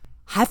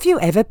Have you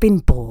ever been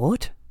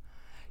bored?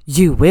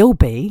 You will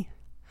be.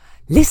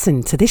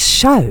 Listen to this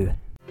show.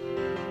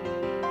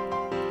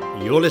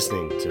 You're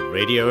listening to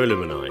Radio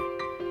Illumini,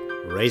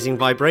 raising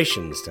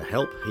vibrations to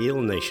help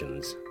heal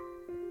nations.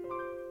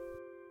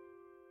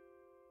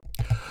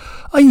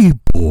 Are you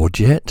bored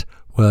yet?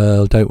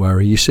 Well, don't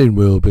worry, you soon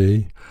will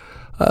be.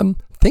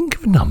 Think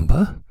of a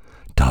number,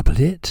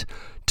 double it,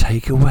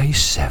 take away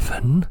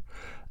 7,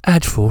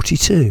 add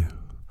 42.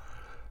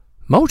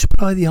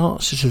 Multiply the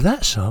answer to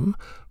that sum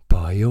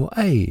by your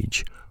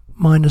age,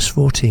 minus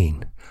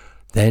 14.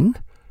 Then,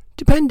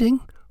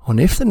 depending on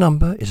if the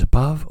number is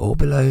above or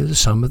below the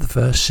sum of the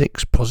first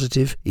 6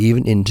 positive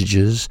even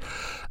integers,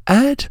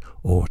 add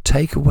or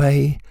take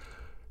away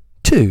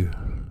 2,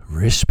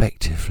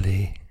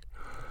 respectively.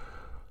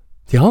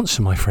 The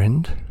answer, my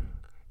friend,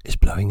 is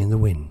blowing in the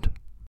wind.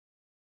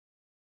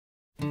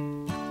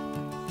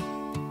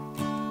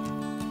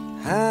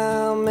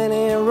 How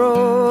many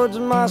roads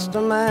must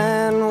a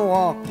man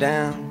walk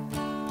down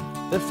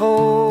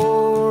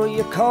before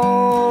you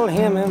call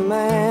him a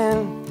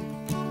man?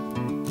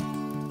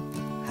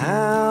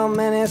 How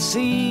many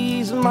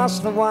seas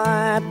must the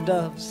white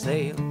dove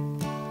sail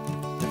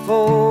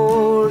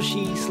before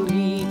she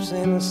sleeps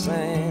in the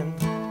sand?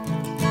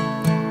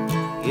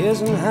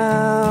 Yes, and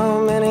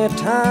how many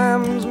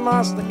times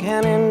must the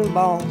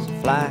cannonballs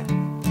fly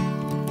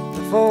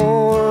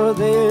before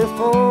they're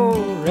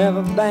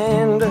forever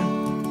banned?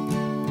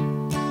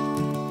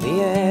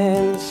 The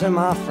answer,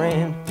 my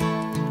friend,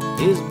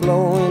 is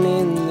blowing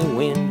in the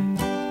wind.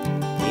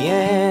 The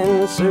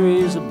answer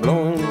is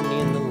blowing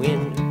in the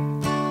wind.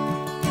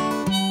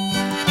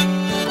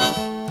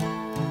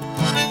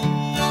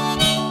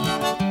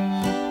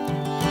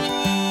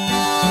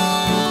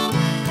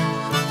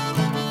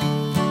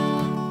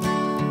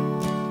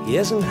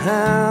 Yes, and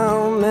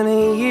how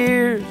many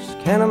years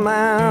can a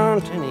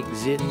mountain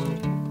exist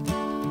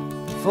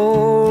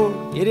before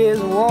it is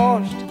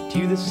washed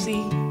to the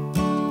sea?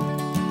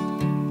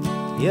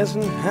 Yes,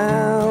 and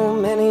how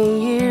many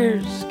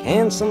years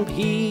can some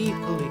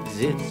people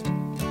exist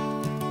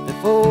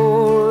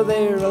before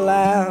they're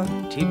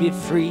allowed to be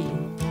free?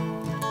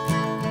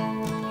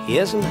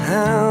 Yes, and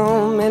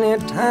how many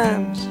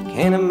times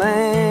can a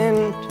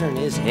man turn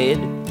his head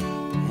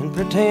and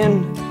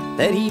pretend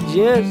that he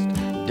just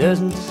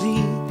doesn't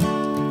see?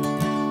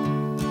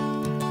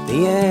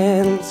 The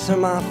answer,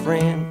 my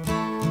friend,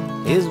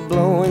 is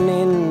blowing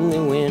in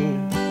the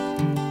wind.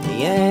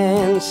 The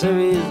answer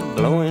is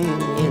blowing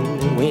in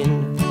the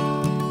wind.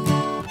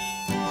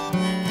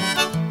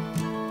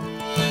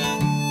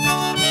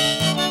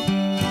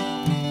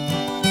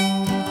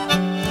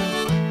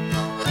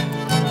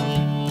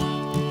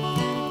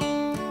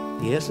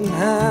 Yes, and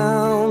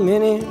how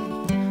many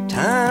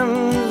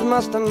times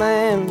must a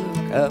man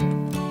look up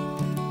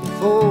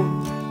before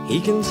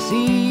he can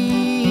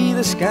see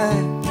the sky?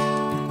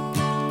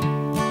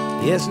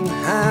 Yes, and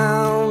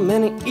how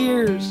many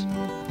ears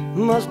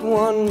must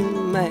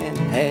one man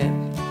have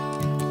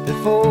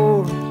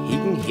before he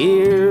can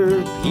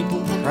hear people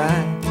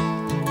cry?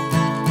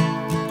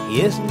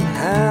 Yes, and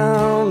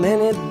how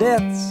many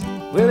deaths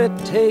will it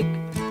take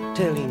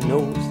till he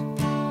knows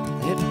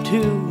that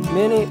too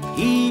many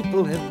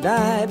people have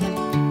died?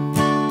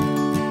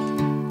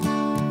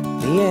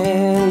 The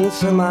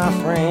answer, my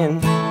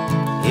friend,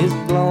 is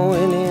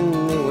blowing in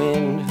the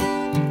wind.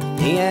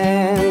 The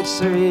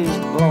answer is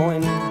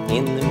blowing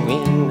in the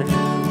wind.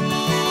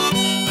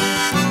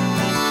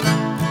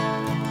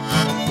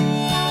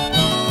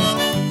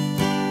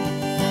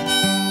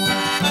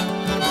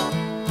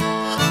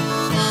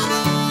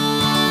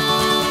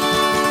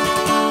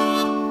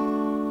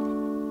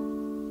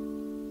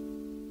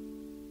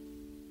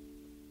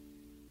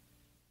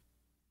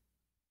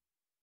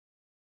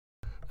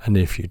 And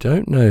if you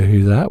don't know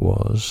who that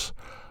was,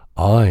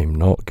 I'm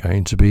not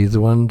going to be the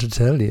one to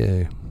tell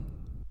you.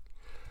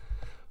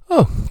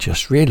 Oh,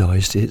 just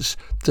realised it's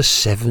the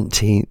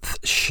 17th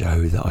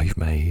show that I've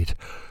made.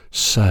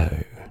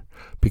 So,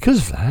 because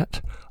of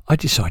that, I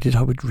decided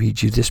I would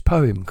read you this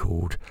poem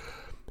called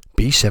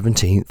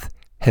B17th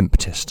Hemp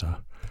Tester,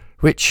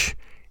 which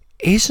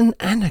is an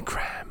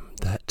anagram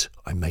that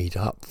I made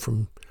up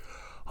from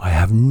I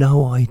have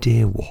no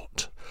idea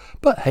what.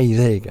 But hey,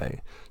 there you go.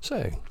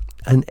 So,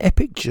 an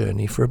epic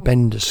journey for a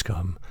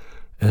Benderskum,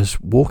 as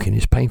walking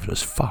is painful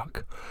as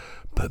fuck,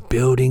 but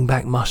building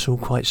back muscle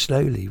quite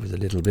slowly with a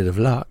little bit of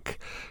luck.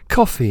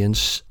 Coffee and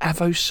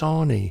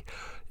avosani.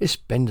 This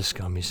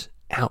Benderskum is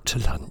out to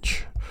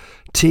lunch.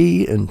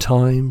 Tea and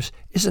Times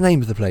is the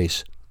name of the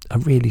place. A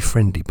really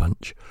friendly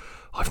bunch.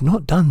 I've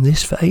not done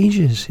this for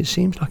ages. It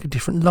seems like a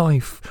different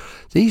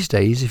life. These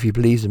days, if you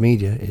believe the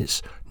media,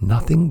 it's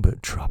nothing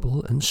but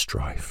trouble and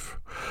strife.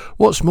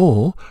 What's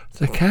more,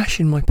 the cash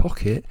in my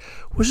pocket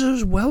was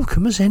as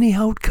welcome as any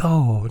old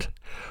card.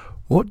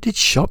 What did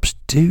shops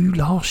do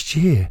last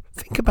year?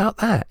 Think about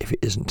that, if it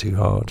isn't too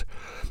hard.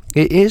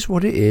 It is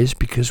what it is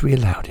because we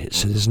allowed it,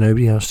 so there's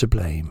nobody else to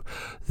blame.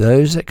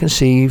 Those that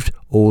conceived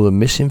all the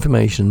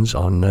misinformations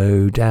are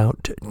no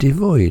doubt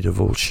devoid of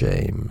all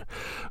shame.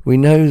 We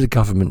know the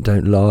government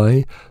don't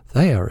lie.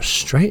 They are as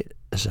straight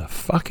as a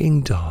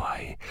fucking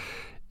die.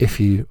 If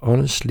you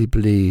honestly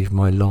believe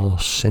my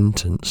last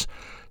sentence,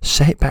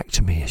 say it back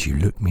to me as you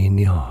look me in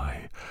the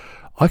eye.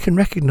 I can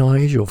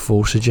recognise your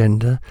false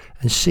agenda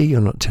and see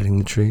you're not telling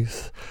the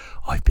truth.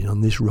 I've been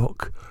on this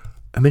rock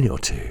a minute or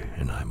two,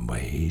 and I'm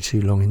way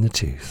too long in the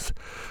tooth.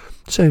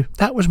 So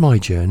that was my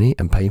journey,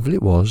 and painful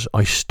it was.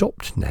 I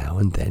stopped now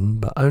and then,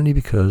 but only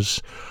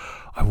because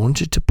I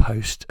wanted to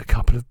post a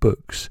couple of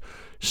books,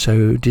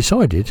 so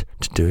decided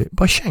to do it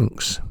by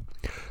shanks.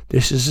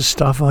 This is the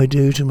stuff I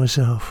do to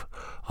myself.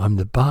 I'm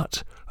the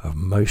butt of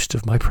most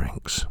of my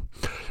pranks.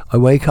 I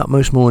wake up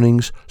most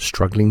mornings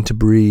struggling to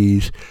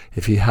breathe.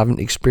 If you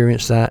haven't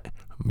experienced that,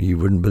 you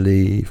wouldn't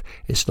believe.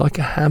 It's like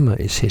a hammer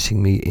is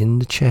hitting me in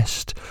the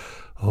chest,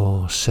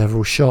 or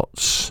several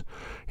shots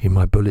in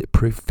my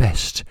bulletproof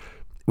vest,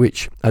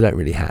 which I don't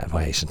really have,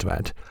 I hasten to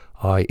add.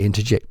 I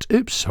interject,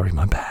 oops, sorry,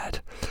 my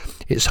bad.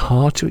 It's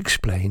hard to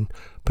explain,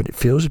 but it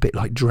feels a bit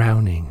like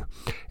drowning.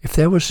 If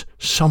there was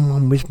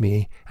someone with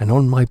me and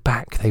on my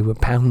back they were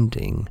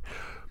pounding,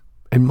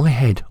 in my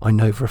head, I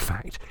know for a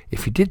fact,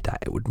 if you did that,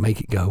 it would make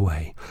it go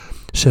away.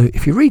 So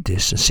if you read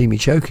this and see me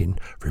choking,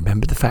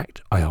 remember the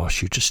fact I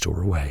asked you to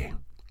store away.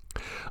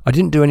 I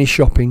didn't do any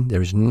shopping.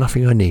 There is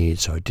nothing I need,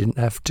 so I didn't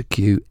have to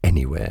queue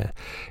anywhere,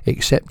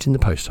 except in the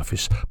post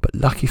office. But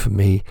lucky for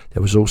me,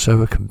 there was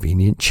also a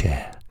convenient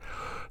chair.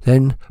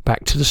 Then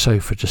back to the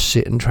sofa to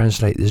sit and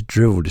translate this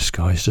drivel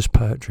disguised as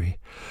poetry.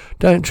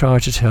 Don't try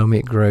to tell me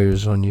it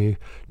grows on you.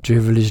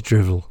 Drivel is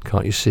drivel,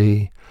 can't you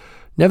see?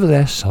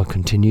 Nevertheless, I'll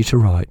continue to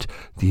write.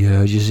 The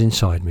urge is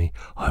inside me.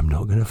 I'm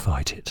not going to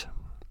fight it.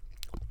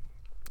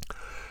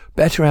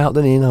 Better out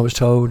than in, I was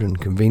told,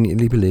 and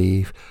conveniently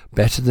believe.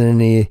 Better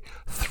than any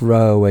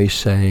throwaway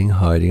saying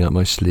hiding up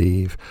my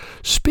sleeve.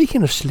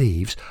 Speaking of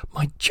sleeves,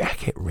 my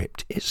jacket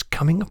ripped. It's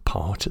coming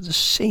apart at the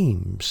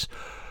seams.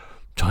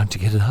 Time to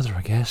get another,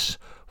 I guess,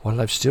 while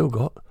I've still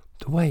got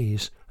the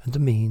ways and the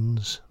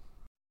means.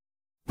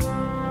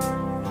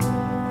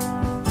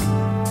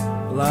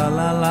 La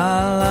la la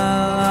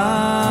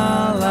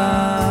la la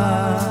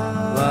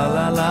la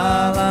la la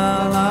la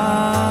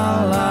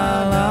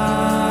la la.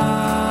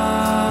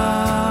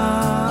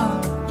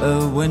 A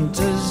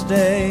winter's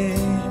day,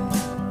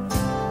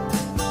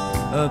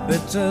 a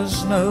bitter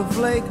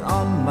snowflake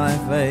on my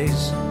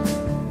face.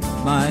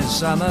 My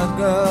summer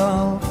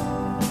girl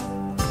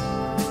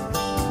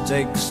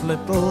takes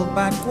little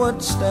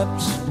backward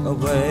steps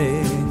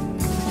away.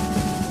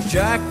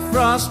 Jack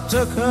Frost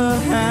took her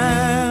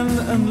hand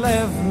and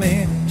left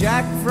me.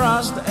 Jack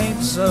Frost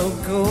ain't so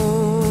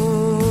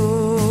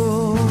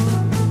cool.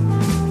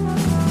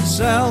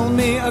 Sell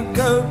me a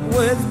coat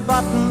with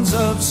buttons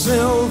of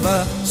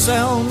silver.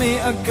 Sell me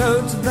a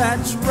coat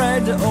that's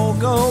red or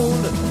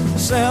gold.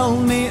 Sell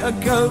me a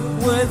coat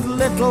with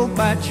little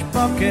patch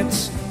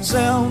pockets.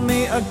 Sell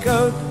me a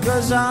coat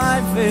 'cause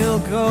I feel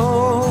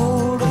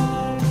cold.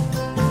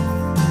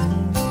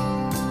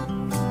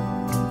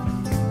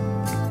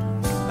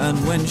 And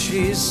when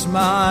she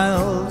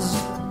smiles,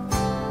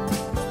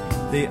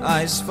 the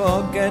ice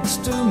forgets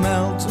to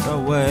melt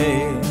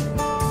away.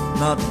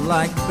 Not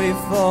like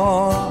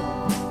before,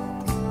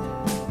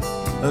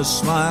 her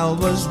smile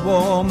was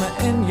warm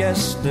in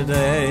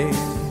yesterday.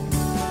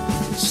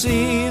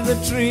 See the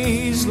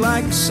trees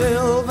like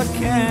silver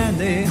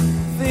candy,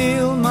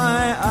 feel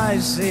my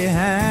icy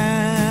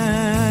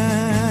hand.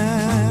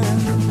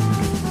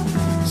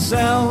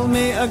 Sell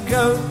me a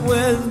coat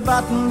with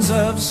buttons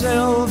of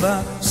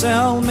silver.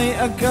 Sell me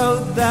a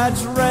coat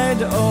that's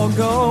red or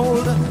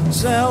gold.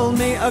 Sell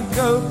me a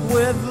coat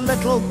with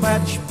little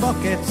patch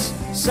pockets.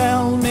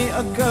 Sell me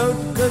a coat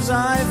 'cause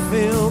I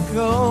feel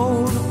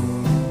cold.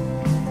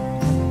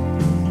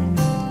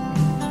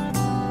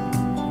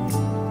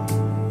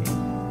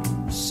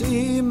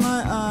 See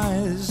my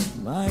eyes,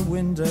 my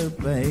window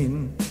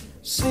pane.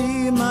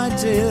 See my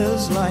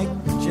tears like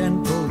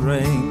gentle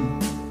rain.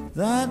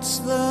 That's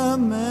the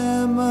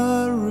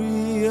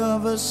memory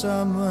of a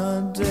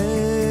summer day.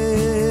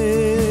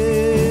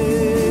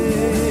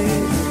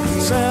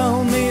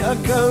 Sell me a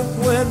coat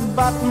with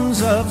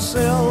buttons of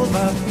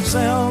silver.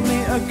 Sell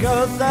me a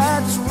coat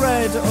that's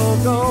red or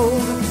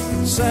gold.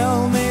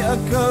 Sell me a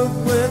coat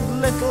with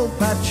little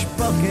patch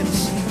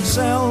pockets.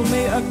 Sell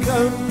me a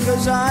coat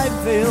 'cause I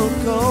feel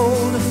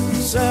cold.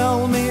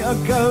 Sell me a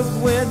coat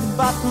with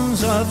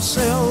buttons of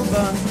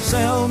silver.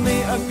 Sell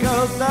me a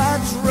coat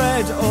that's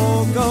red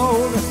or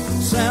gold.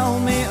 Sell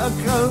me a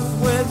coat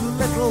with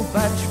little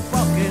patch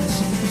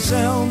pockets.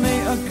 Sell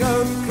me a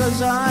coat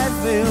 'cause I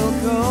feel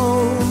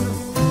cold.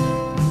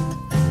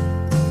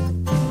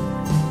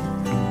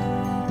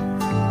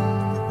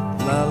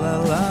 La la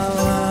la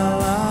la.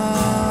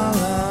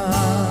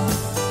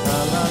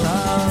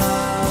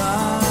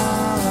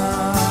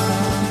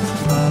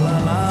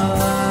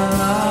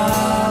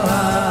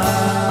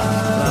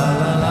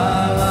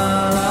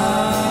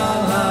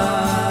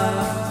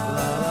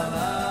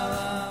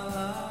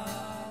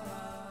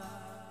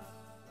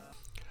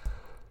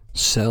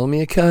 Sell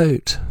Me a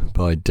Coat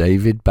by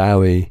David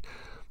Bowie.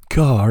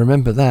 God, I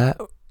remember that.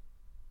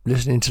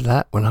 Listening to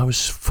that when I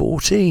was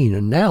 14,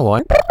 and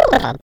now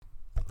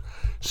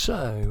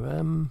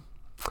So,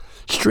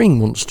 String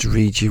wants to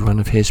read you one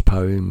of his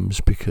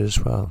poems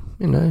because, well,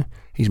 you know,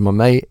 he's my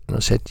mate. And I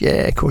said,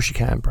 yeah, of course you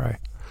can, bro.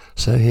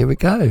 So here we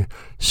go.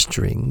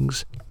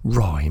 String's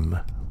rhyme.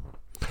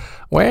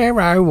 Where,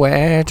 oh,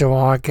 where do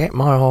I get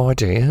my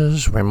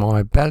ideas when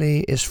my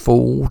belly is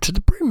full to the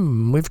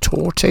brim with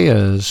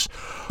tortillas?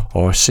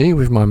 I see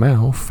with my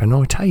mouth and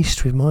I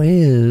taste with my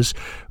ears,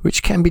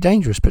 which can be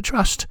dangerous, but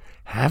trust,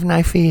 have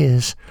no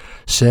fears.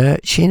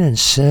 Searching and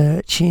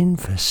searching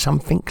for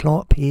something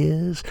like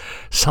peers,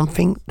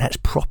 something that's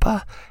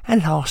proper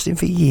and lasting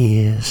for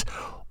years.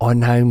 I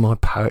know my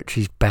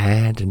poetry's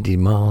bad and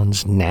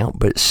demands nought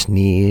but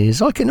sneers.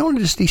 I can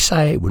honestly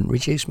say it wouldn't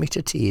reduce me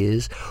to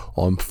tears.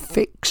 I'm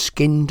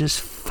thick-skinned as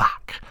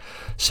fuck,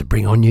 so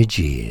bring on your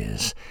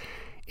jeers.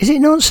 Is it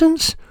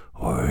nonsense,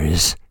 or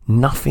is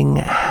nothing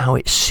how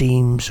it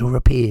seems or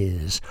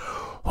appears?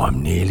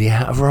 I'm nearly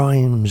out of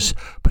rhymes,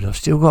 but I've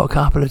still got a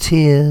couple of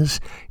tears.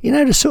 You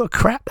know, the sort of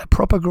crap that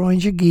proper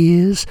grinds your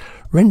gears,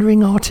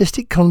 rendering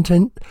artistic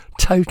content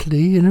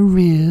totally in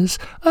arrears.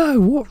 Oh,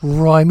 what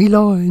rhymey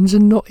lines,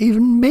 and not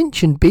even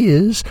mention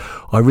beers.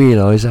 I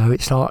realise, oh,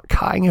 it's like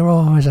cutting your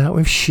eyes out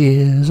with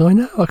shears. I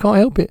know, I can't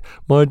help it,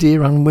 my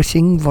dear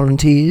unwitting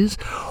volunteers.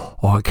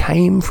 I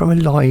came from a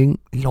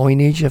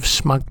lineage of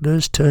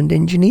smugglers turned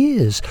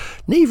engineers,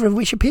 neither of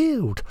which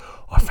appealed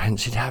I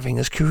fancied having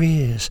as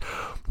careers.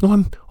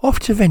 I'm off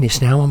to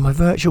Venice now on my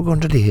virtual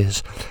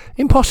gondoliers.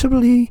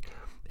 Impossibly.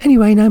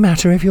 Anyway, no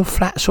matter if you're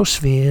flats or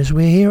spheres,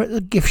 we're here at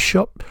the gift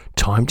shop.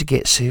 Time to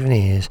get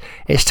souvenirs.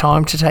 It's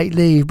time to take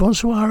leave.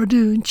 Bonsoir,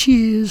 adieu, and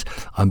cheers.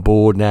 I'm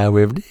bored now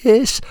with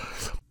this.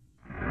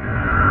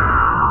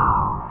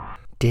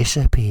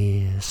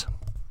 Disappears.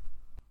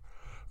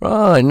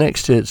 Right,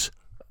 next it's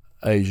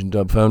Asian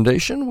Dub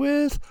Foundation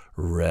with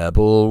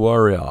Rebel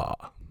Warrior.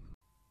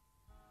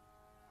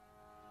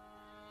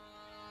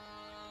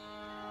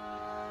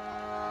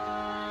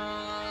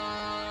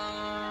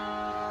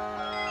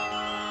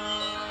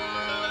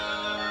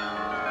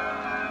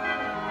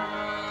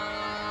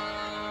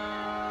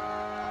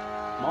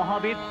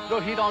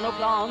 মহাবিদ্রোহীর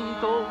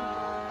অনক্লান্ত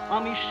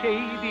আমি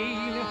সেই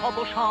দিন হব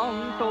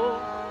শান্ত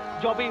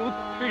যবে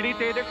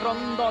উৎপীড়িতের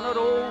ক্রন্দন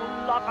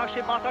role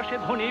আকাশে বাতাসে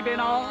ধ্বনিবে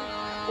না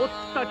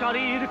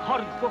অত্যাচারীর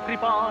খর্গ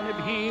কৃপান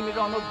ভীম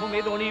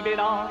রণভূমে দণিবে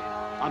না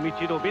আমি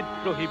চির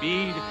বিদ্রোহী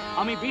বীর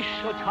আমি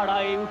বিশ্ব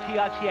ছাড়ায়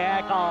উঠিয়াছি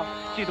একা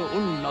চির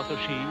উন্নত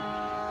শির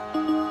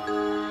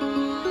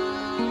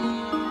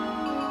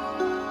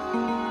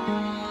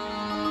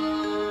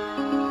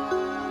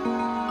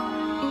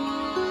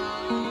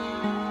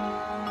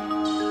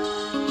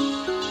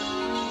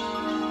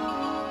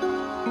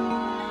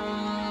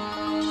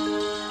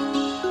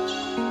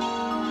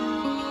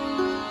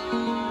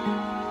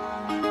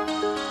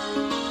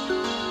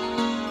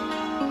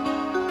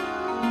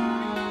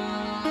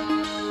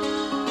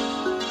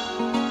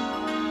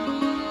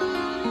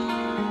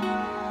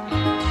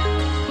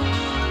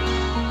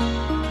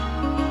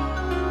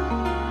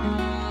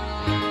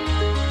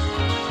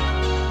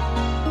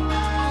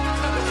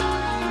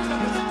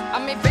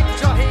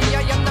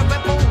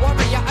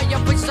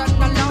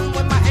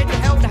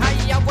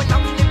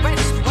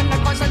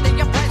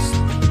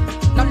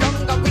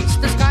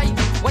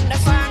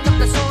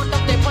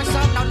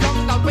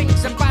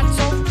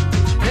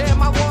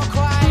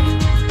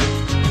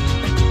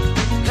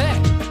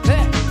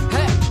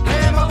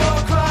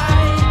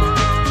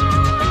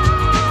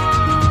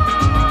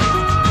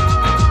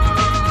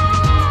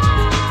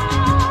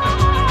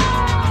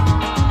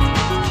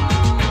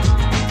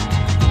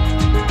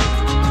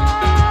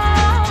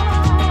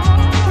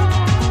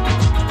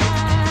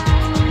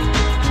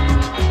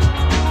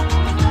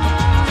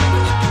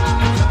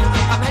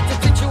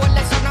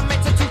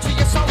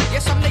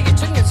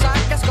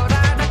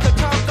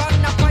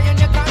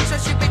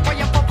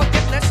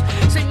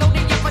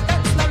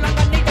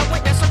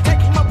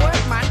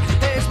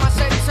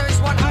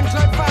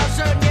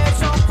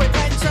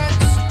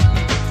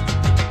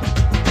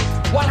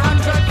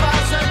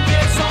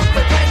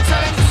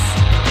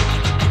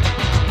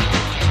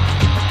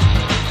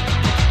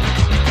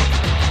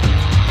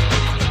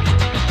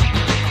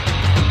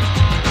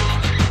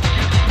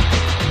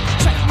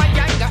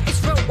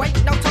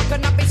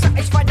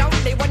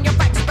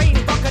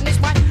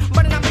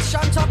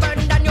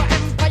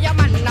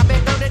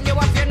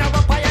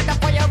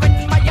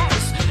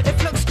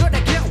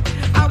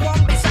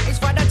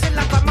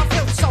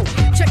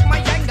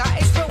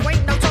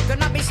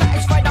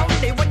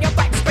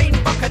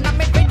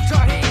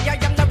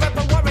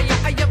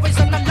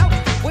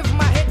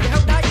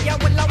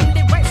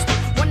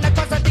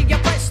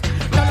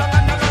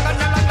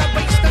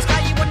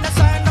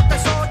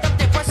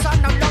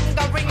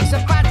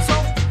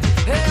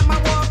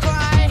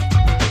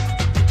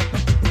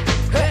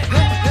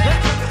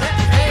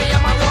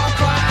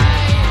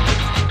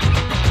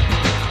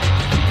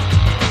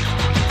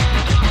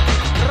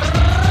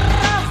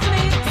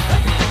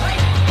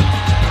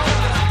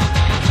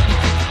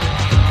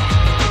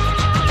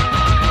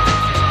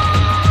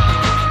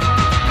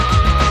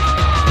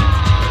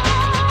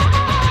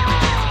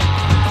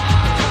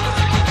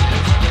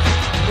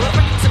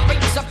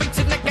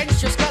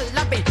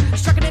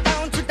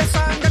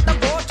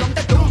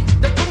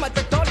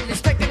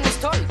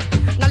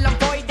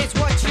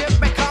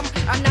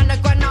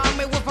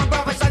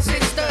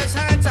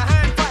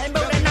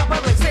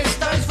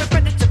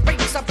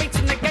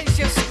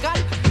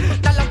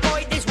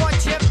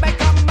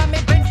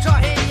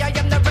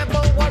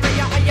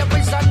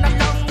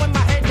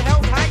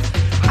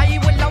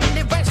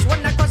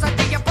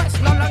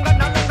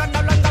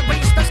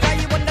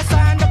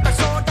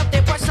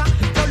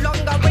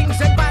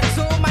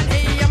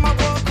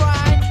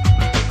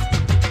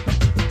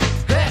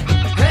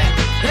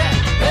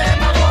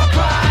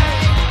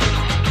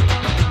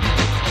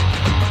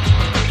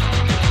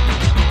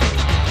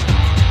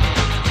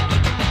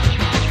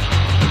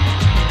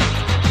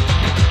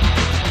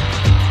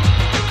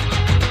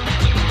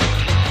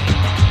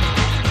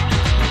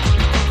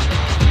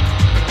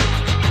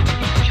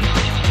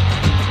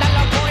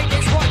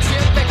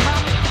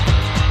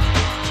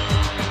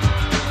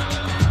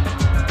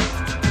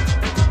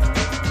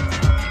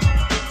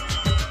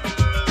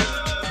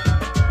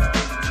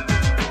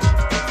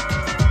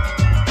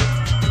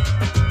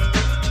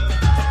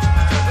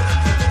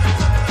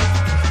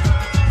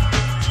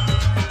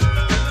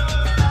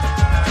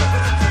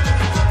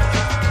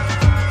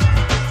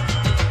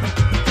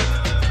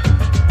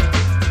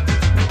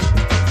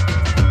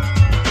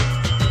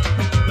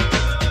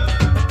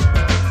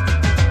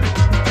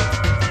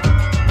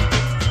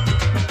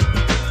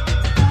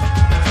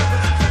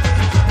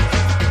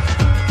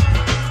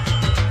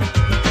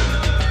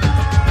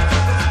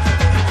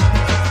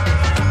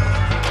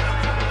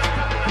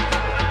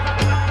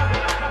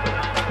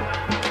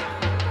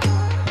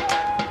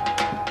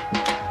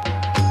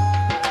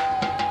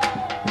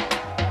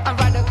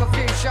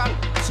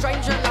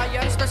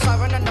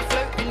siren and the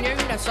flute in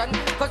unison.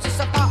 Cause it's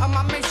a part of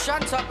my mission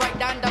to break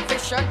down the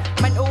vision.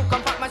 Mental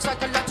compartment,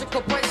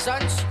 psychological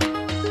prisons.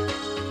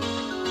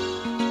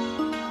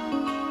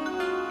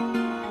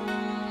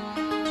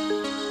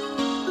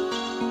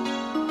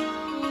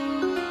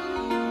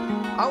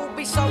 I'll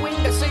be sowing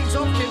the seeds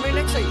of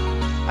community,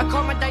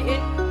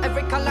 accommodating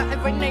every colour,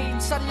 every need.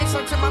 So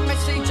listen to my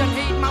message and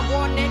heed my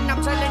warning.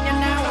 I'm telling you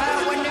now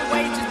how a new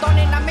age is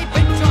dawning. I'm a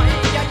picture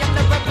here. I am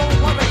the rebel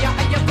warrior.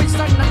 I am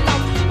wisdom and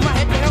love. My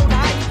head held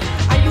high.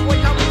 Are you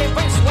alone in the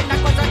race when I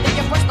was under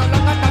your breast? No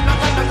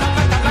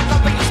longer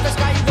reach the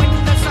sky. When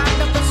the sound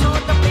of the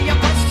sword of the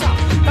oppressor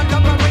no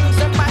longer rings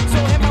a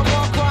battle. Hear my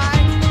war cry.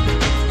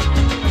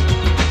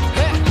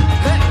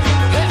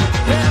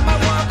 Hear my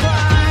war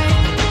cry.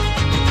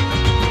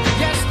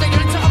 Yes, the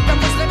unity of the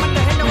Muslim and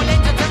the Hindu will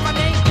end the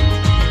tyranny.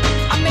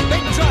 I'm a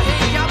Bendrahi.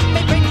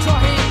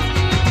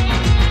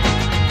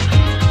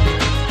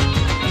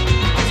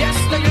 Yes,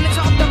 the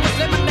unity of the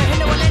Muslim and the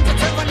Hindu will end the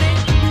tyranny.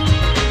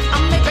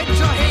 I'm a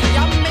Bendrahi.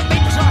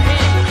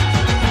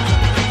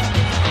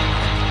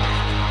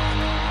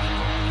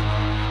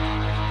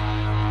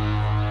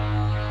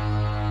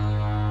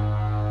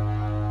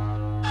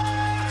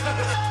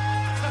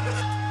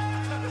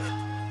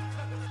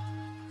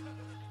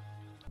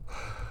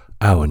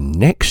 Our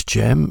next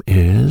gem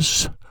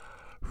is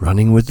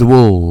Running with the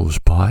Wolves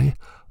by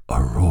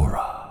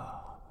Aurora.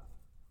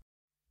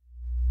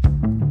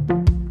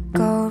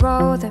 Go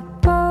row the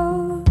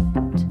boat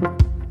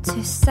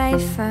to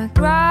safer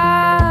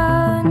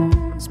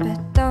grounds,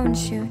 but don't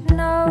you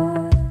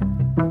know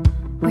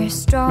we're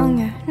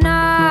stronger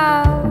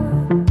now?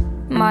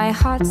 My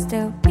heart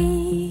still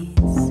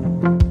beats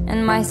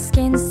and my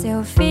skin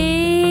still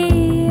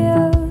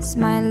feels,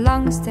 my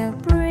lungs still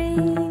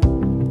breathe,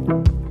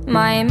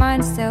 my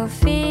mind still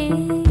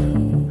feels,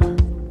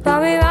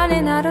 but we're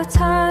running out of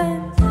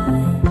time.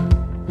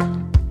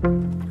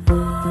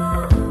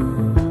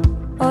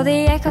 All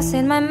the echoes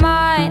in my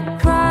mind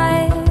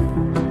cry.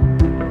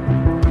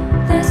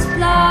 There's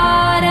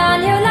blood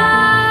on your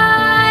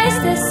lies,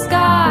 the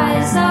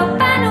sky's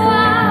open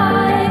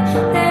wide.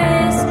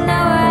 There is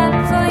nowhere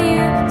for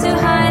you to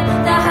hide.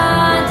 The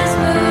hunter's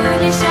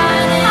moon is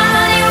shining. I'm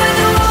running with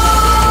the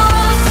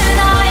wolves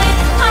tonight.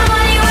 I'm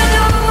running with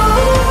the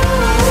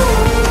wolves.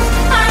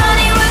 I'm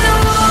running with the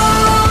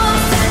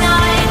wolves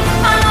tonight.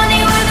 I'm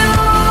running with the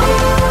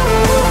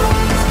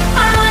wolves.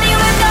 I'm running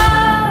with the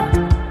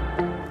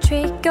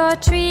trick or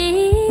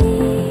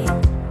treat.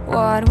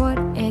 What would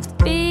it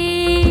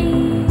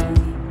be?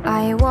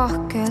 I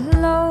walk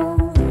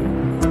alone.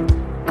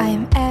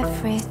 I'm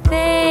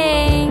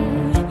everything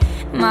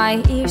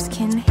my ears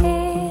can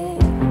hear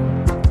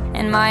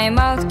and my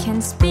mouth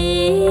can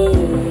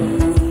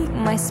speak.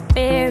 My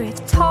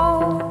spirit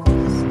talks.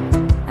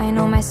 I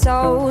know my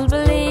soul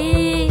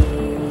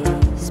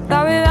believes,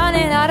 but we're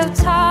running out of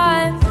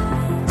time.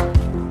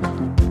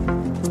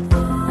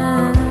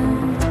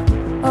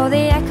 All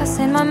the echoes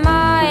in my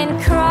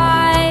mind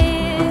cry.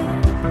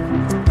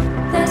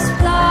 There's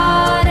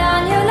blood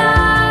on your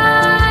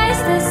lies.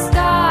 The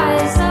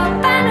sky's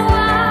open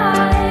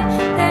wide.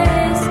 There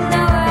is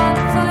nowhere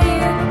for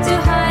you to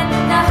hide.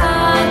 The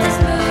hunter's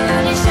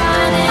moon is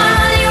shining. I'm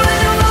running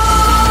with the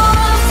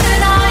wolves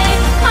tonight.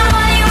 I'm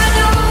running with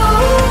the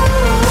wolves.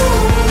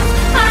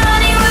 I'm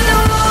running with the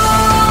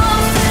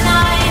wolves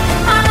tonight.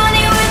 I'm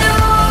running with the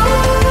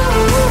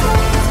wolves.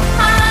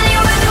 I'm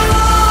running with the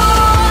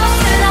wolves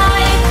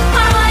tonight.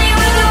 I'm running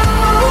with the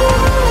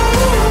wolves.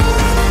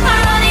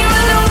 I'm running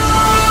with the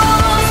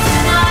wolves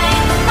tonight.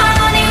 I'm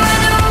running with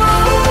the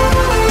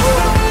wolves.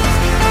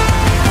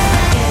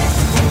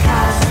 And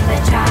cast the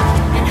child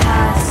and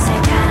hearts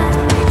again.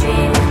 We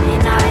dream in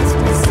nights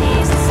when the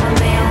seasons a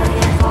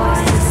million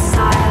voices,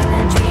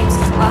 silent dreams.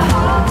 What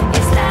hope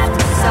is left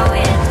so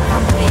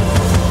incomplete?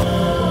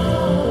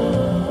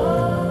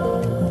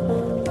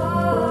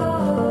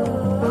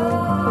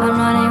 I'm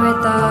running with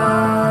the,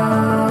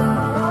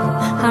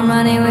 I'm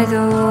running with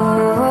the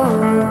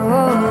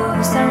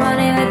wolves. I'm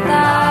running with the,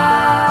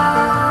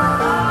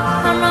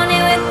 I'm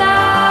running with the,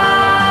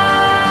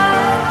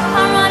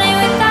 I'm running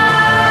with the,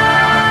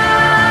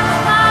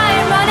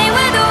 I'm running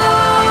with the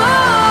wolves.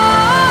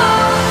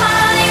 I'm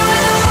running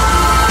with the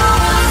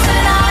wolves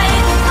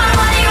tonight. I'm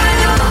running with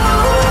the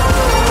wolves.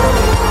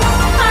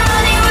 I'm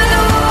running with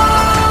the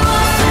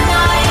wolves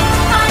tonight.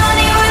 I'm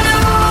running with the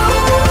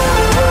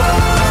wolves.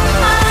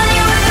 I'm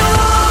running with the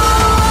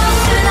wolves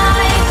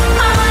tonight.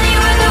 I'm running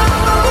with the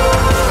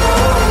wolves.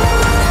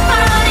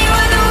 I'm running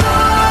with the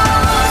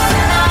wolves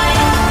tonight.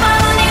 I'm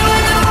running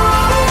with the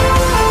wolves.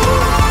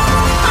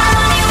 I'm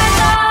running with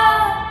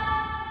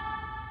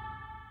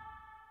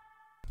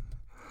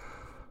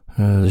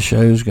The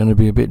show's going to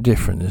be a bit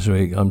different this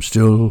week. I'm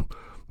still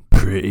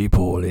pretty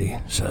poorly,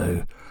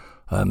 so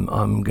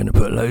I'm going to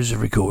put loads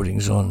of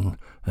recordings on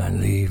and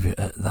leave it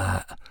at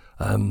that.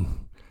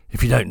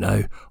 If you don't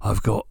know,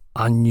 I've got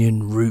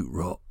onion root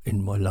rot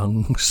in my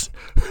lungs,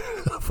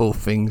 of all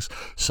things,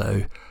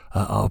 so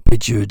I'll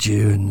bid you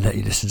adieu and let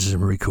you listen to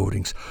some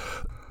recordings.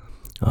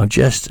 I've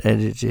just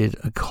edited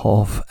a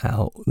cough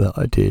out that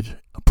I did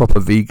a proper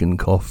vegan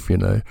cough, you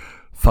know.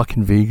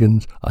 Fucking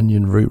vegans,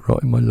 onion root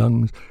rot in my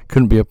lungs.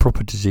 Couldn't be a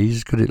proper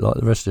disease, could it, like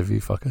the rest of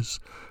you fuckers?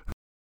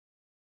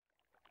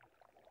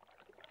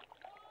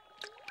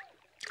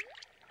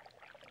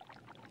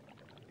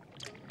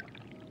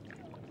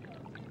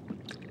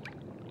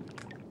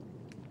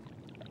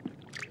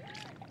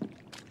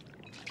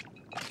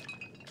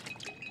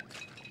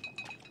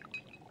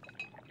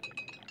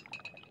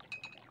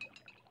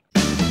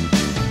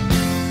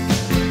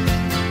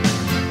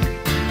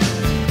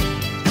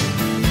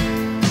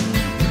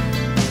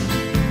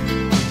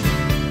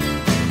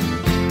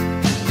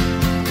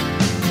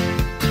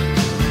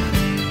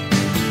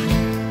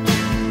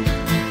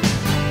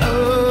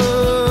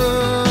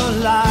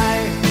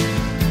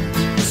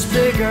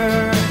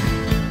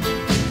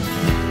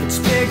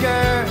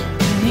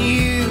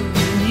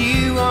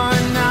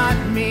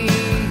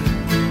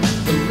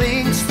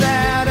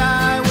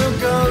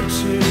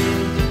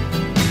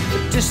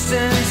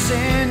 Distance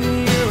in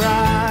your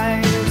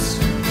eyes.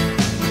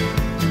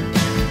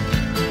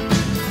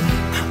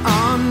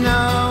 Oh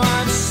no,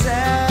 I've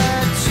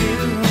said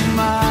too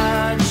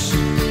much.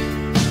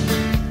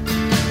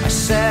 I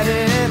set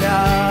it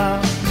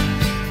up.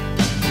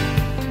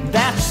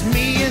 That's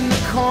me in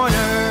the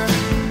corner.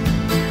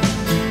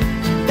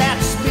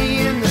 That's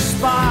me in the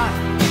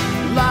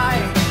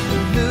spotlight,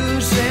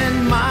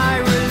 losing my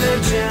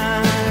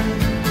religion,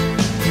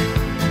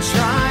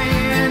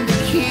 trying to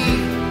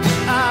keep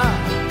up.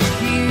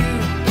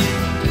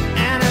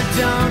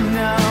 Don't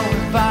know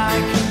if I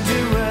can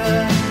do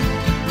it.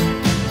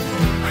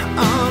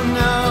 Oh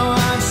no,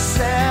 I've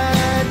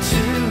said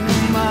too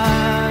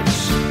much.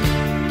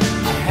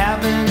 I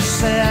haven't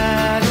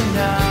said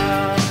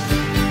enough.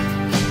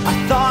 I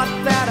thought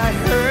that I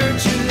heard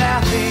you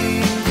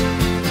laughing.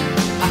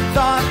 I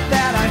thought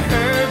that I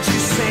heard you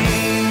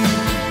sing.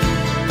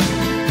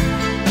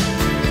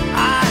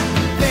 I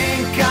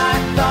think I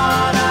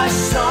thought I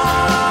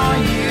saw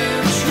you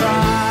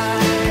try.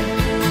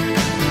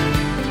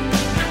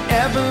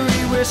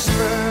 Every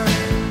whisper,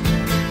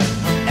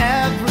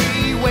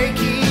 every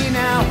waking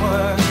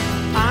hour,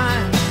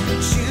 I'm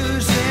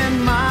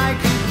choosing my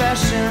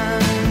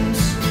confessions,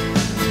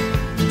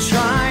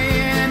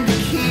 trying to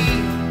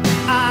keep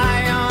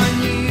eye on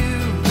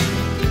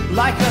you,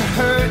 like a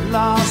hurt,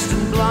 lost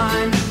and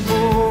blind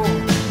fool.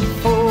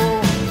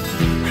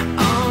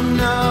 Oh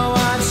no,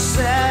 I've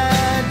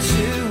said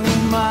too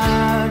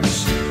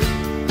much.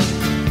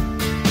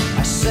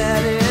 I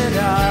set it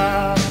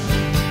up.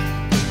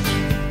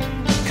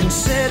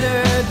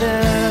 Consider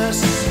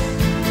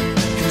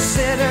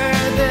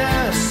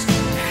this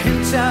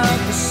hint of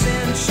the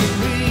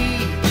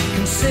century.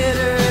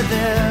 Consider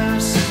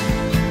this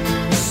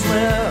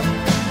slip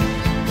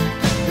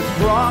that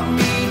brought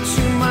me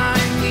to my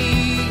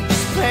knees,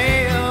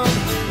 paled.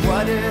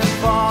 What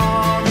if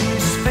all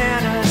these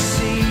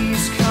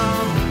fantasies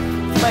come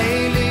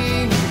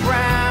flailing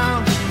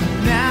around?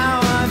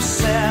 Now I've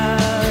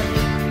said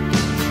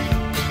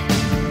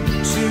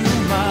too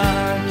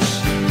much.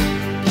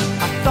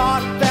 I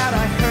thought that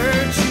I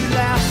heard you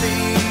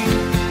laughing.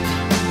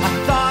 I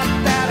thought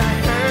that I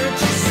heard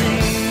you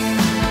sing.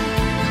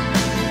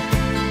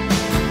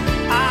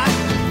 I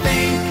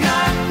think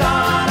I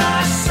thought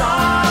I saw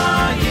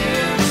you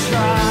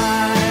try.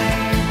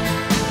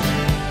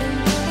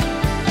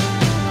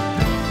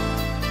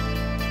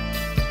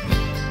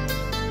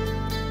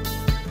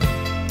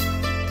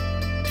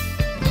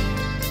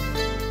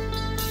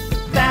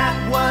 That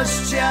was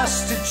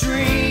just a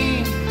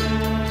dream.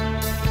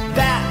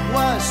 That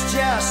was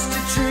just a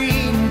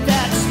dream.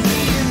 That's me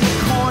in the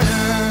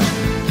corner.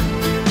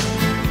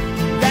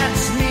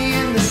 That's me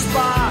in the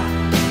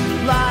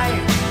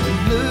spotlight,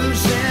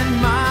 losing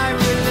my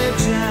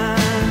religion,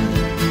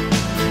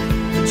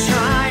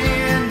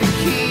 trying to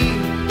keep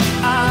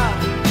up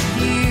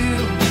you,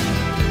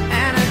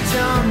 and I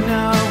don't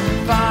know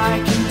if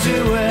I can do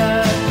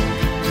it.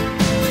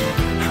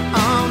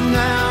 Oh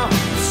no,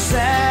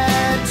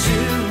 said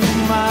too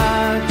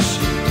much.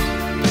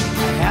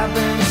 I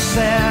haven't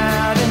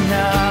said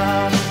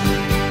enough.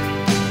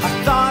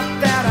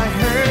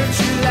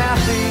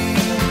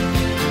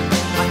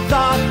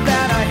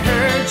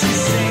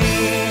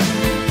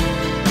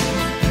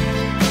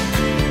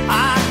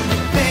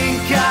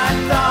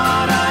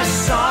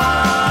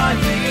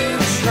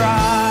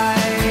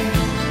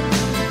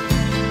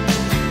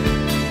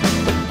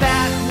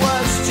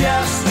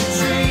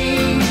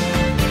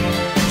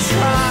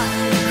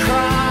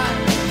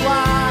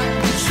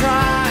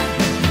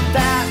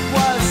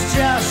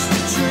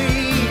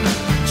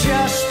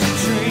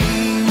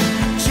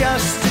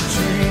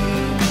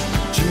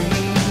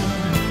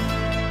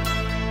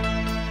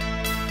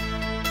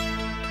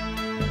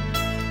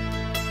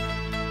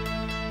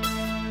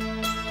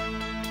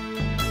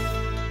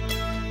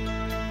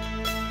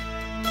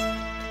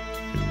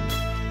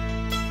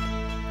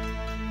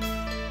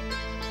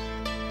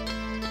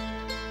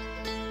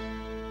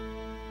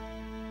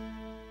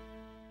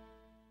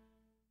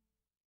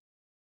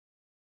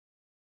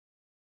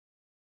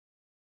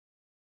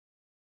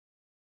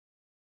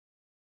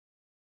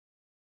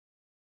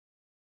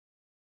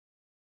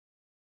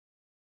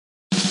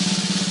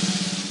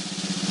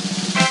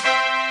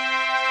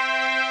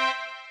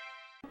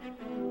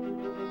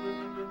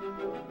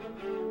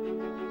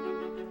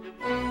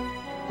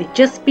 The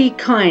Just Be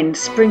Kind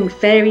Spring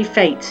Fairy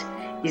Fete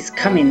is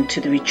coming to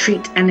the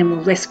Retreat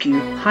Animal Rescue,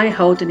 High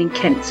Holden in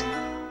Kent,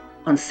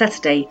 on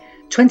Saturday,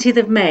 20th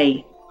of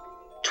May,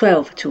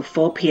 12 till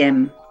 4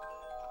 p.m.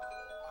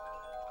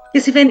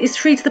 This event is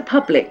free to the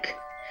public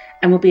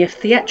and will be a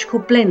theatrical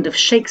blend of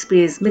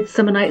Shakespeare's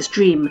Midsummer Night's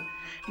Dream,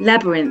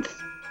 Labyrinth,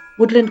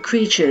 woodland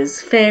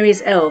creatures,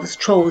 fairies, elves,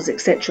 trolls,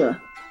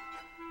 etc.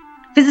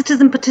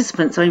 Visitors and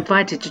participants are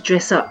invited to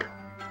dress up.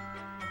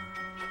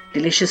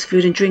 Delicious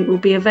food and drink will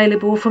be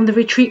available from the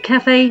Retreat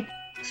Cafe.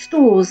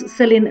 Stores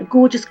selling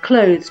gorgeous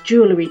clothes,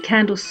 jewellery,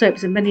 candles,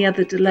 soaps and many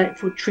other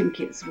delightful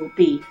trinkets will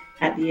be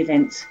at the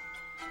event.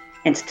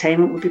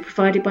 Entertainment will be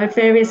provided by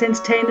various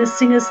entertainers,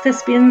 singers,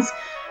 thespians.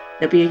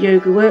 There'll be a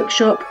yoga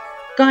workshop,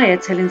 Gaia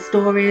telling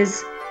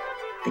stories,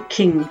 the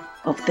King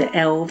of the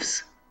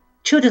Elves,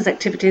 children's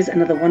activities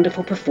and other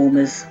wonderful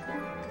performers.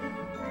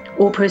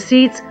 All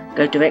proceeds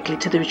go directly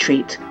to the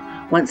retreat.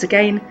 Once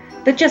again,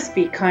 the Just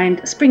Be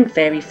Kind Spring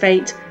Fairy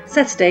Fete,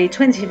 Saturday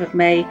 20th of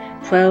May,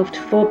 12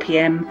 to 4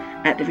 p.m.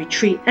 at the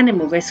Retreat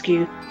Animal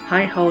Rescue,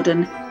 High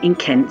Holden in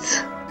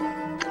Kent.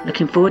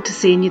 Looking forward to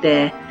seeing you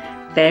there.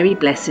 Fairy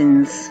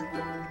blessings.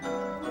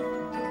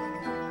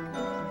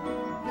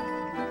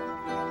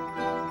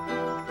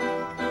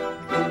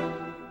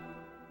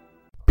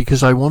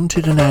 Because I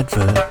wanted an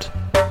advert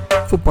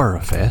for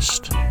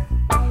Boroughfest,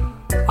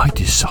 I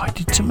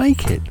decided to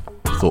make it.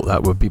 Thought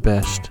that would be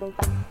best.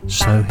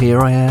 So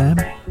here I am.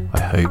 I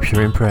hope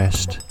you're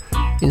impressed.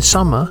 In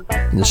summer,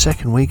 in the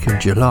second week of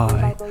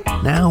July,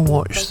 now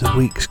watch the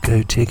weeks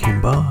go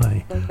ticking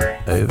by.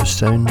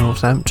 Overstone,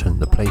 Northampton,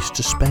 the place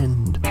to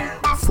spend.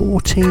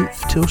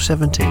 14th till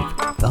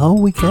 17th, the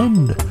whole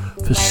weekend,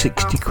 for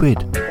 60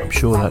 quid. I'm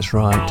sure that's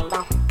right.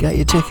 Get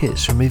your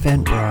tickets from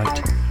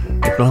Eventbrite.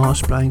 The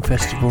Glass Blowing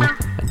Festival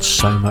and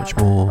so much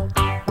more.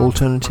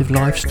 Alternative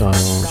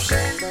lifestyles,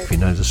 if you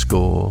know the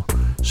score.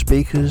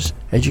 Speakers,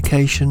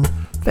 education,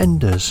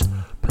 vendors.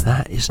 But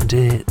that isn't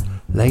it.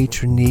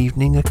 Later in the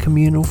evening, a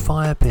communal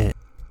fire pit.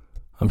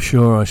 I'm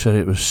sure I said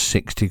it was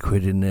 60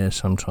 quid in there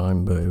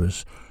sometime, but it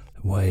was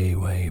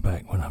way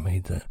back when I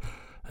made that.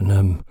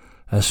 And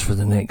as for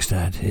the next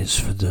ad, it's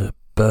for the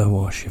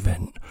Burwash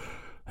event.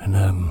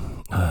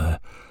 And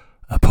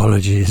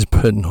apologies,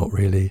 but not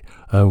really.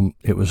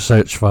 It was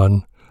such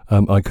fun.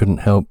 I couldn't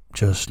help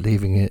just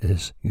leaving it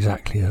as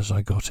exactly as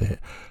I got it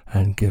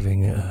and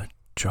giving it a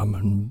drum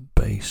and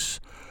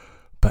bass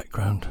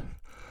background.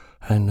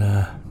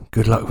 And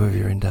good luck with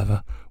your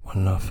endeavour.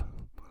 One love.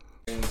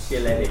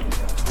 She'll edit.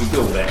 We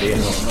do all edit.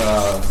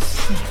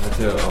 I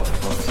do it.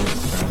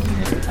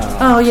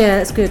 Oh yeah,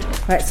 that's good.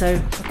 Right, so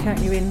I'll count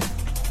you in.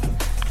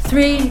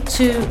 3,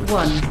 2,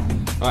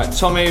 1. Right,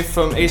 Tommy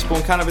from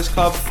Eastbourne Cannabis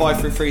Club,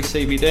 533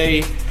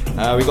 CBD.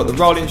 We've got the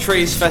Rolling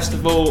Trees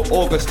Festival,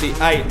 August the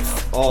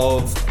 8th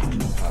of...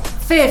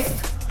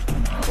 5th.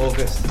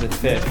 August the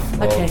 5th.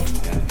 Okay.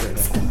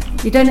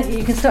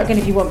 You can start again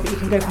if you want, but you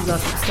can go from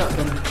last week. Start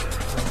again.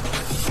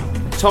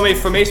 Tommy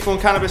from Eastbourne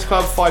Cannabis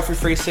Club,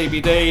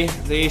 533 CBD,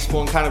 the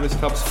Eastbourne Cannabis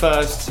Club's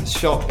first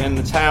shop in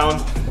the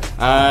town.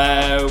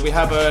 We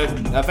have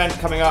an event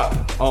coming up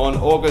on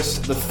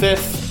August the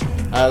 5th,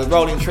 the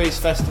Rolling Trees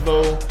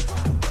Festival.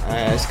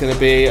 It's going to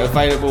be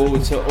available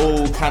to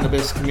all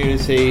cannabis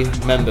community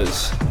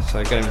members,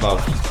 so get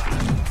involved.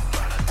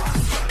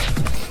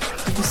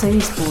 Did you say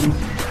Eastbourne?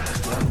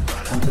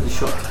 Come to the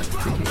shop.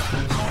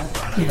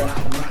 Yeah.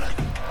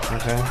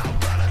 Okay.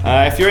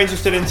 If you're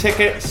interested in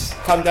tickets,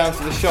 come down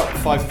to the shop,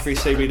 533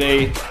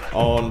 CBD,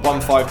 on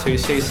 152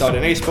 Seaside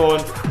in Eastbourne,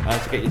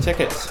 to get your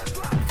tickets.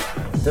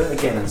 Do it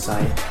again and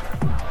say,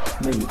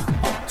 me,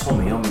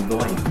 Tommy, I'm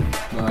inviting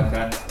you.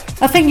 Okay.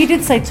 I think you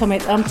did say Tommy.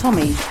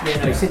 Tommy. Yeah,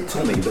 no, he said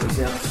Tommy, but he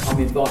said I'm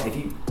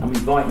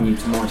inviting you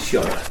to my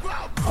shop.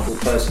 I will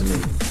personally.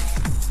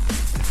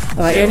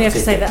 All right, you only have to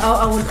say that.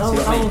 I will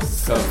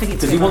think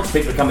it's. Because he wants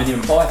people to come in here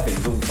and buy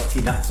things all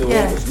fucking that sort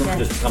of. It's not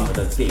just to come to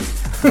the gig.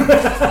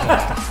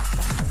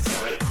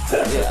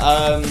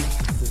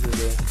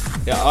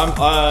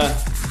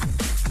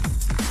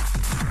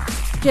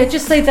 Yeah,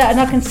 just say that and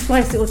I can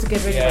splice it all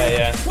together.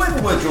 Yeah.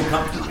 Whatever word you're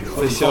comfortable with.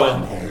 For sure.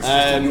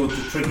 You're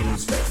triggering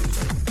inspectors.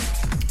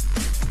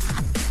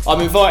 I'm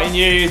inviting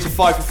you to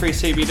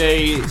 533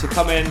 CBD to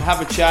come in,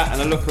 have a chat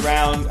and a look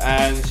around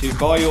and to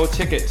buy your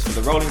tickets for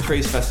the Rolling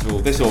Trees Festival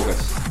this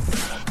August.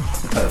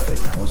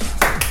 Perfect, that was.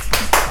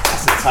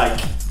 That's a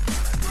take.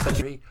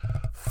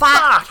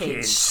 Fucking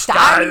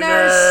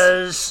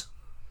stoners!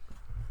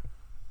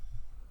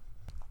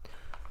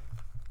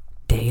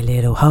 Dig a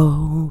little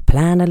hole,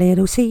 plant a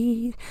little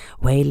seed,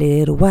 wait a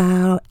little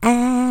while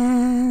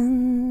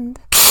and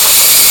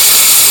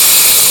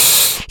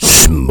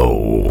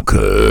Smoke a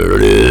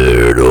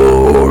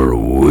little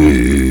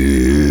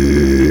weed.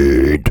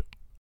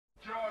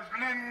 George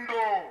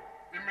Lindo,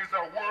 him is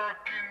a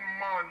working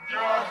man.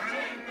 George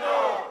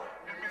Lindo,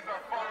 him is a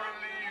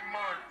family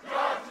man.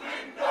 George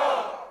Lindo,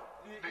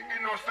 the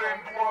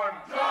innocent one.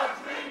 George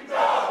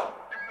Lindo,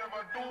 him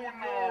never do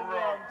no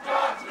wrong.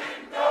 George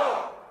Lindo,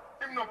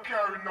 him no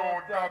carry no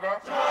dagger.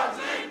 George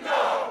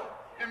Lindo,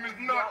 him is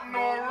not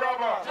no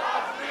robber.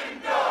 George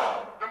Lindo.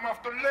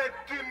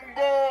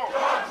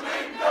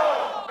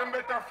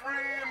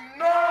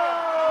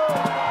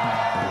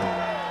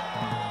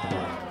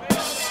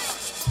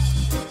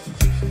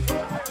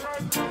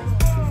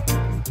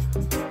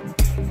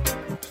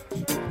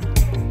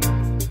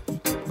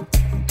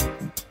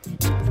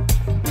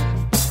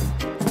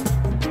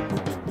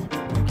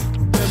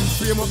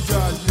 Frame of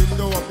George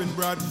Lindo up in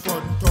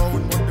Bradford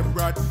town, but the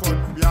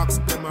Bradford blacks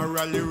them a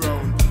rally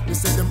round. They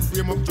say them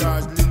frame of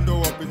George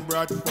Lindo up in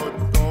Bradford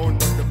town,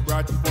 but the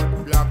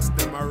Bradford blacks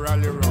them a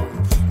rally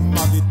round.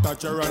 Maggie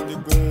Thatcher on the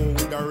go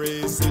with a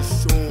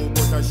racist show,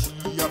 but a she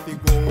have to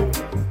go.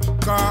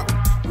 Car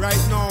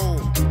right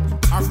now,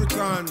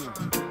 African,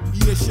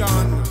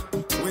 Asian,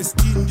 West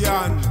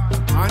Indian,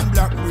 and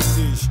Black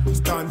British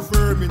stand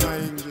firm in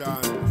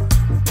England.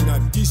 In a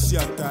this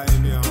year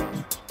time, yeah.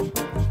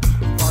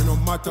 No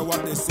matter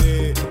what they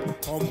say,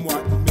 come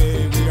what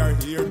may, we are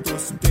here to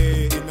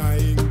stay in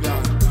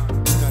England.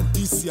 In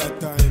this year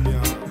time,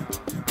 yeah.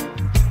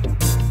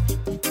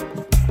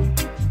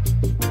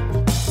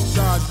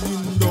 George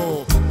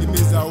Lindo, him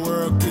is a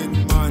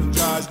working man.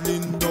 George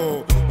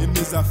Lindo, him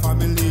is a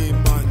family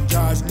man.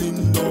 George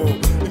Lindo,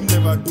 him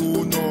never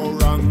do no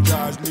wrong.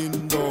 George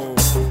Lindo,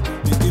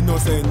 the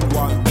innocent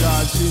one.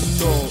 George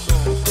Lindo,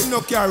 him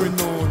no carry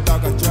no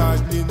dagger.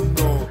 George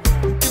Lindo,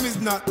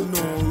 not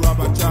no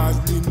robber. George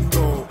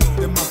Lindo,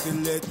 them have to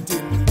let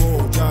him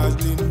go. George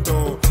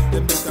Lindo,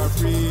 them better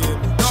free him.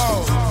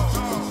 No.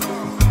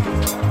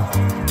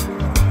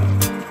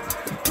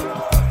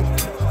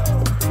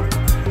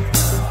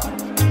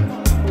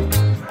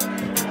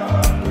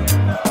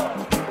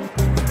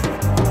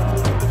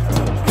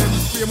 Them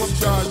fame of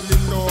George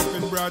Lindo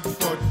up in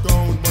Bradford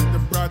town, but the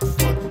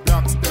Bradford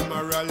blacks them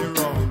a rally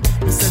round.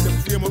 They said the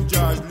fame of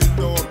George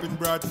Lindo up in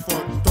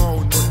Bradford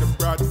town, but the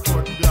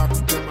Bradford blacks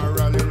them a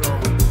rally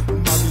round.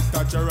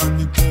 Thatcher on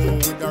the go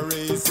with a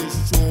racist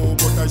show,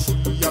 but a she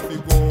have to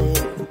go.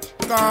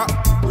 Car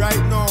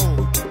right now,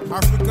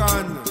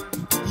 African,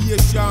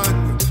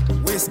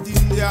 Asian, West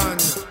Indian,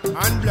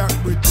 and Black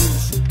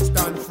British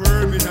stand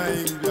firm in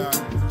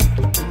England.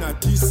 In a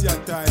this year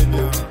time,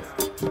 yeah.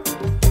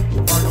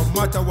 But no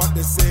matter what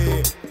they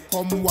say,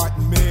 come what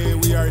may,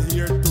 we are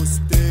here to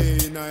stay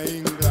in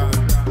England.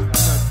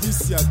 In a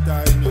this year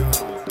time, yeah.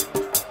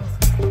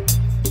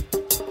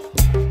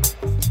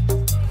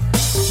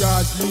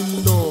 George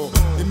Lindo,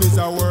 him is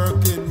a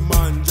working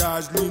man.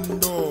 George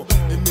Lindo,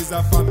 him is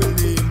a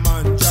family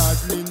man.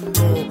 George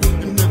Lindo,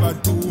 him never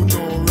do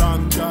no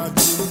wrong. George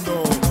Lindo,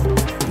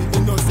 the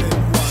innocent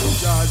one.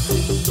 George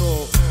Lindo,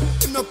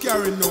 him no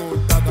carry no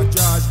dagger.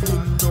 George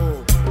Lindo,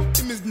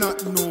 him is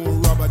not no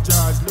robber.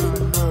 George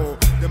Lindo,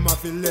 them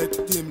have to let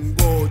him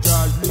go.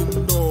 George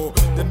Lindo,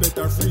 them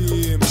better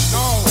free him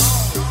now.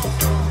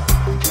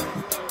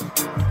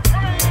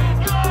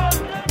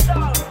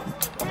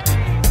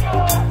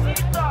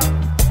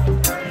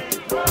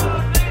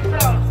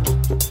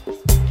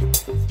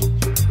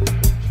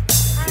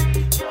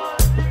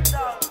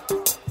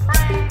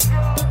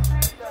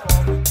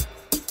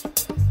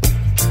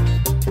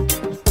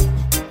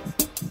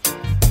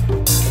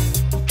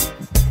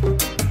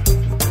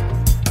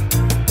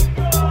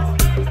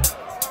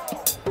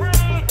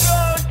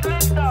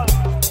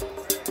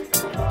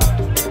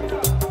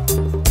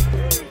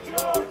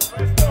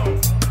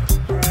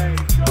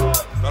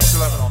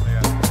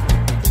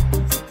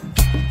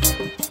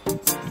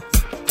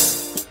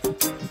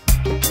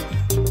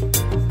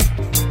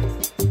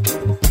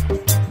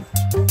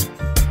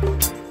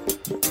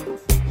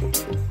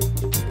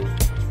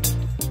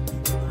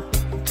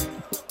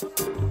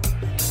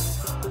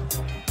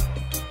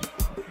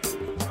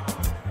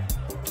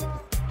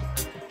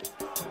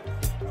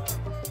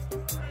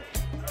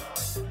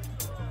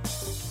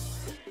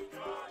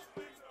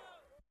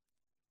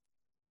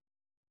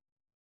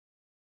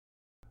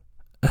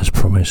 As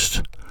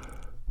promised,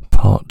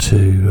 part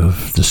 2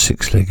 of The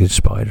Six-Legged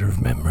Spider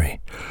of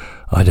Memory.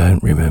 I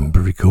don't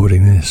remember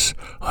recording this.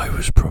 I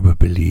was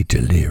probably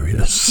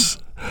delirious.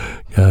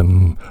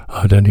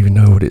 I don't even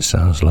know what it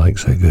sounds like,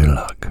 so good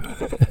luck.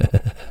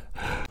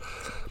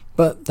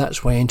 But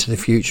that's way into the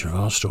future of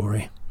our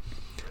story.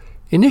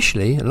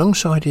 Initially,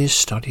 alongside his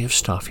study of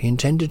stuff, he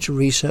intended to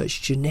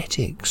research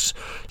genetics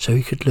so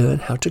he could learn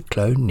how to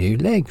clone new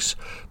legs,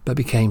 but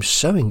became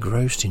so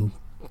engrossed in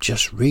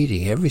just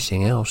reading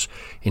everything else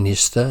in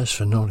his thirst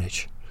for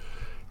knowledge.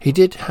 He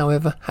did,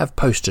 however, have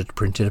posters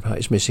printed about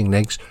his missing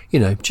legs,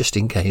 just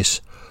in case.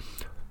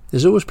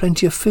 There's always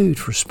plenty of food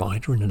for a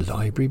spider in a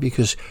library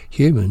because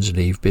humans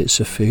leave bits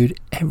of food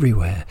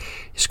everywhere.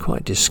 It's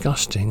quite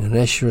disgusting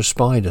unless you're a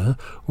spider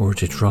or a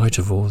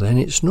detritivore, then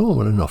it's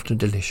normal and often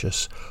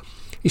delicious.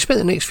 He spent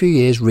the next few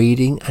years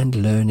reading and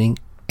learning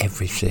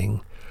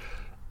everything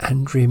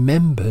and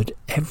remembered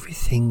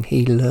everything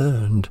he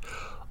learned.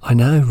 I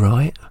know,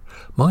 right?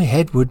 My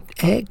head would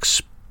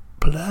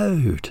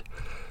explode.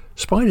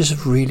 Spiders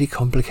have really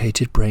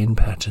complicated brain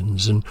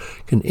patterns and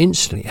can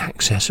instantly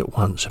access at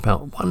once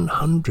about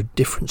 100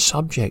 different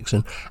subjects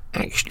and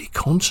actually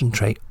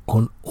concentrate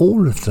on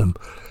all of them,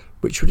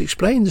 which would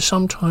explain the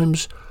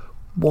sometimes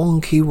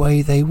wonky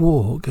way they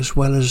walk as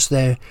well as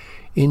their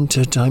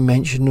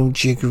interdimensional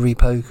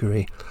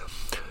jiggery-pokery.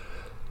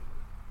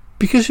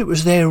 Because he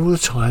was there all the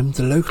time,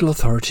 the local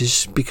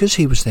authorities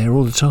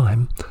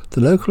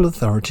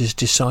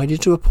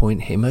decided to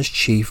appoint him as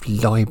chief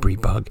library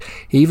bug.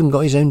 He even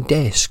got his own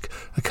desk,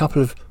 a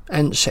couple of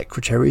ant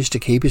secretaries to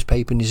keep his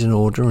papers in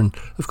order, and,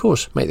 of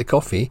course, make the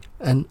coffee,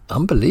 and,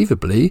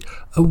 unbelievably,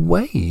 a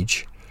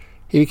wage.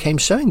 He became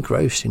so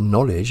engrossed in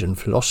knowledge and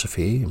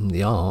philosophy and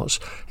the arts,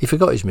 he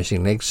forgot his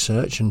missing legs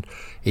search and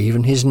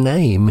even his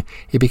name.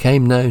 He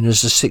became known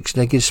as the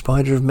six-legged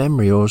spider of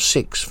memory, or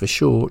Six for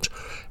short,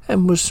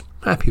 and was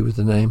happy with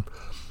the name.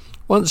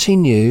 Once he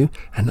knew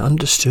and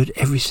understood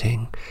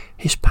everything,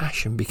 his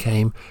passion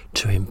became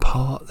to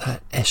impart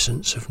that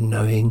essence of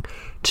knowing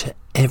to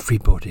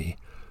everybody.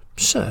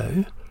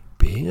 So,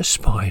 being a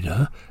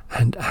spider,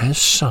 and as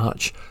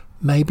such,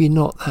 maybe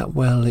not that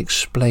well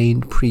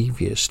explained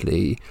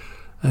previously,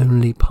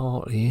 only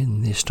partly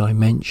in this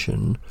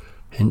dimension,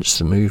 hence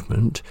the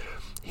movement,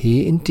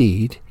 he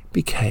indeed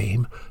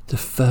became the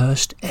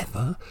first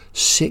ever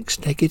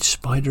six-legged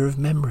spider of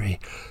memory.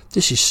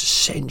 This is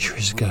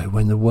centuries ago,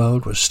 when the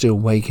world was still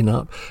waking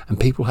up and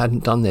people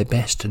hadn't done their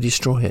best to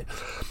destroy it.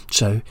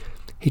 So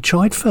he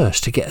tried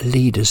first to get a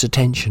leader's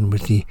attention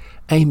with the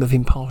aim of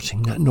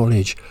imparting that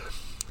knowledge.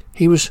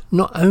 He was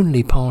not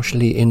only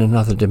partially in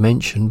another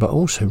dimension, but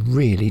also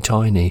really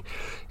tiny.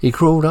 He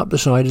crawled up the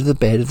side of the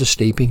bed of the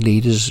sleeping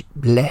leader's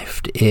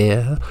left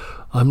ear.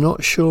 I'm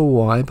not sure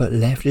why, but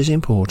left is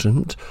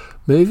important.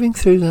 Moving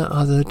through that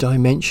other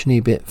dimension-y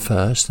bit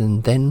first,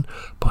 and then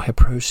by a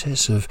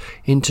process of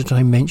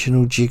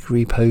interdimensional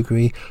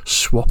jiggery-pogery,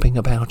 swapping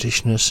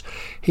aboutishness,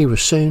 he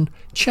was soon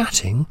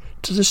chatting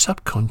to the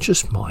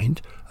subconscious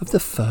mind of the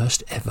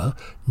first ever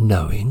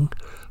knowing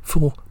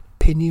for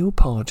pineal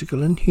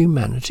particle and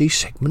humanity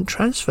segment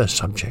transfer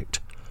subject.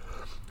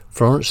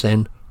 Florence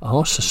then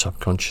asked the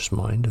subconscious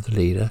mind of the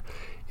leader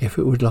if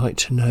it would like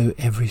to know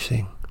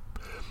everything.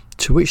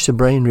 To which the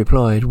brain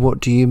replied, "What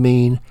do you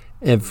mean,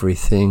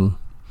 everything?"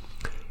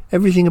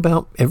 "Everything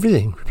about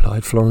everything,"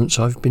 replied Florence.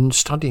 "I've been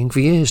studying for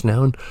years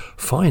now, and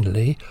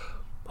finally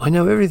I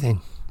know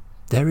everything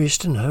there is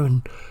to know,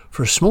 and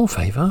for a small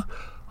favour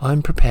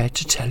I'm prepared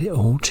to tell it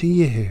all to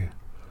you."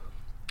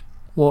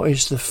 "What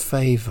is the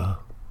favour?"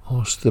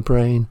 asked the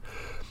brain.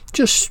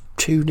 "Just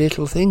two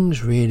little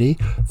things, really.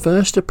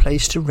 First, a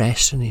place to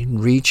rest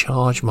and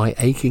recharge my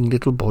aching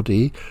little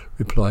body,"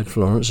 replied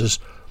Florence, as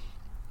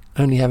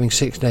only having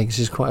 6 legs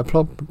is quite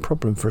a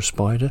problem for a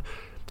spider.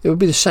 It would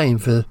be the same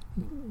for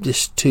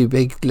this too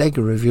big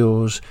legger of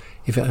yours.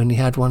 If it only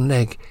had 1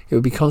 leg, it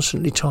would be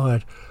constantly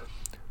tired.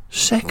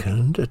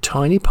 Second, a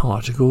tiny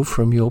particle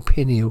from your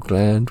pineal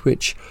gland,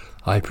 which,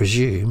 I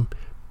presume,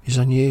 is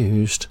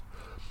unused.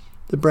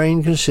 The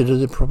brain considered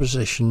the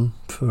proposition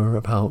for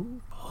about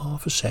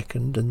half a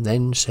second and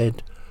then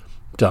said,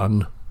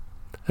 "Done."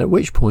 At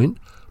which point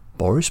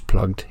Boris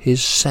plugged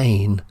his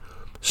sane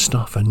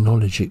stuff and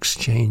knowledge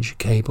exchange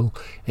cable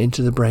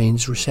into the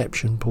brain's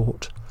reception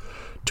port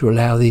to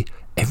allow the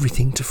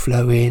everything to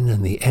flow in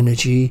and the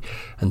energy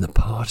and the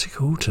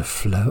particle to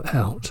flow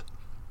out.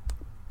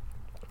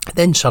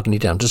 Then suddenly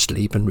down to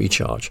sleep and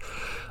recharge.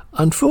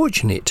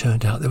 Unfortunately, it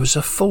turned out there was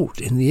a fault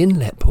in the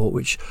inlet port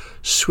which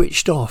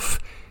switched off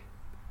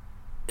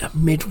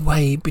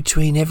midway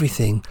between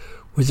everything,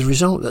 with the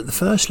result that the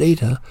first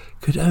leader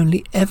could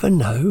only ever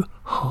know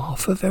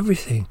half of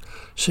everything,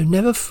 so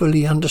never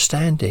fully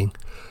understanding.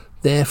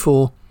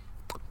 Therefore,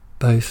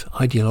 both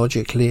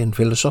ideologically and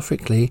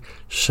philosophically,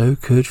 so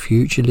could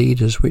future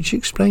leaders, which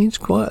explains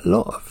quite a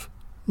lot of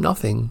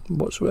nothing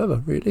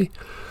whatsoever, really.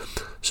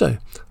 So,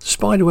 the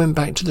spider went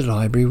back to the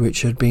library,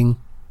 which had been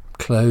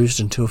closed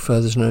until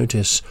further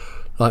notice,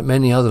 like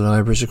many other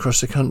libraries across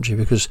the country,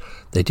 because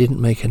they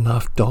didn't make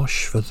enough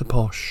dosh for the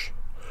posh.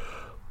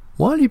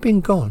 While he'd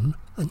been gone,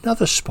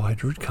 another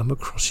spider had come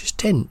across his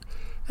tent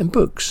and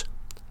books.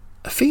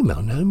 A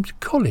female named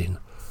Colin,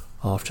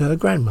 after her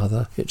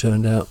grandmother, it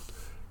turned out.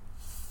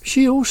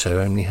 She also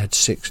only had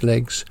 6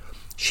 legs.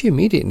 She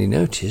immediately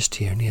noticed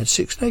he only had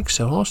 6 legs,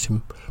 so asked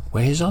him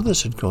where his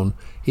others had gone.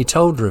 He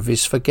told her of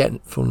his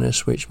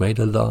forgetfulness, which made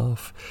her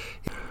laugh.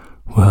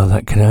 Well,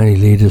 that can only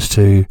lead us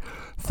to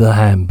the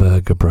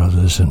Hamburger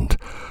Brothers and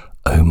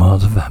Omar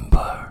the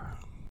Vampire.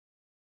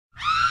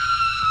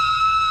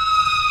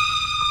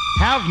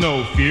 Have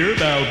no fear,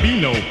 there'll be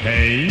no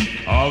pain.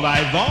 All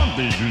I want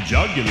is your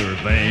jugular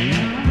vein.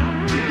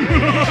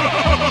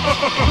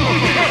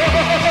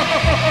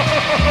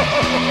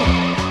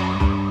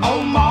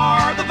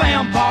 Omar the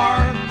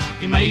Vampire,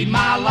 he made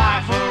my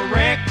life a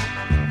wreck.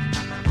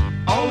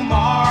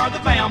 Omar the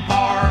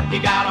Vampire, he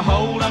got a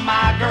hold of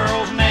my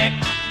girl's neck.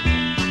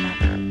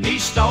 He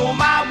stole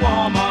my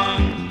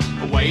woman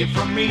away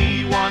from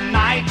me one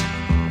night.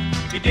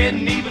 He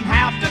didn't even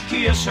have to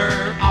kiss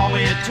her, all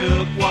it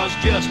took was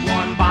just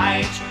 1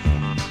 bite.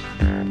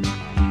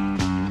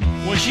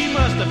 Well, she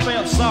must have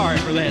felt sorry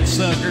for that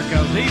sucker,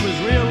 'cause he was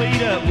real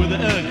eat up with the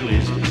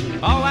uglies.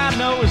 All I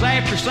know is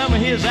after some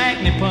of his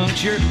acne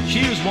puncture,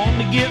 she was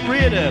wanting to get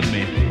rid of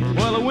me.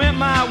 Well, I went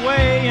my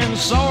way and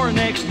saw her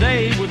next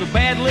day with a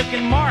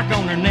bad-looking mark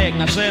on her neck.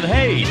 And I said,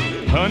 "Hey,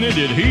 honey,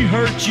 did he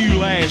hurt you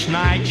last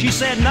night?" She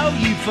said, "No,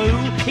 you fool.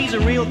 He's a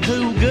real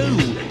cool goo.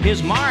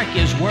 His mark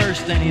is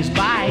worse than his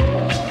bite."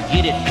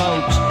 Get it,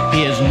 folks?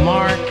 His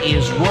mark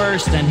is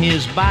worse than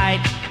his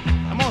bite.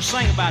 I'm gonna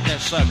sing about that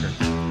sucker.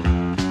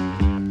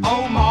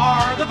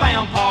 Omar the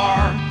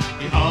vampire,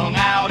 he hung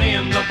out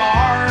in the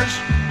bars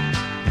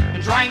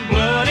and drank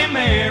Bloody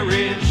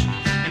Marys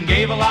and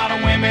gave a lot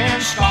of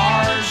women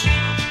scars.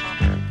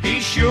 He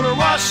sure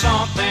was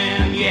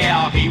something,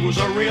 yeah, he was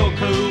a real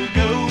cool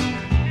goo.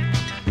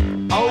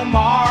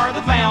 Omar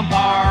the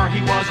vampire,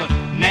 he was a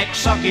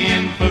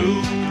neck-sucking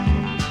fool.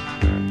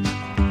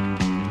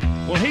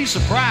 Well, he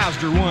surprised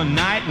her one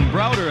night and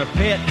brought her a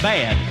pet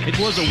bat. It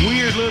was a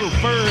weird little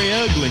furry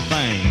ugly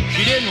thing.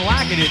 She didn't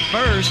like it at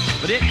first,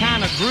 but it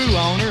kind of grew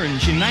on her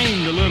and she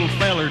named the little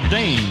feller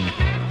Dean.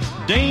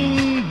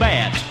 Dean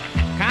Bat.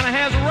 Kind of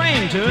has a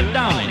ring to it,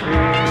 don't it?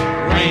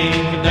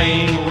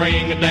 Ring-a-ding,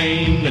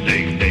 ring-a-ding,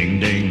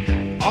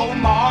 a-ding-ding-ding.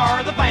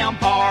 Omar the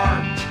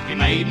vampire, he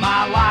made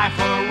my life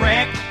a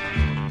wreck.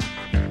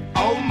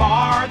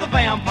 Omar the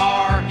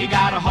vampire, he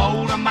got a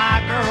hold of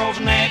my girl's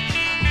neck.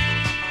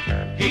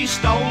 He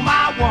stole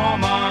my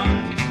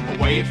woman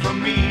away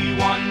from me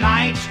one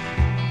night.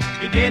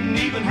 He didn't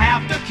even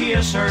have to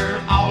kiss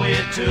her, all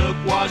it took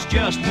was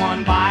just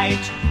one bite.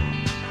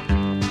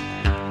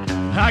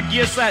 I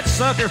guess that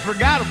sucker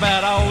forgot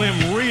about all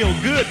them real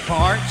good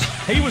parts.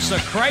 He was so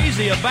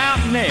crazy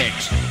about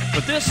necks.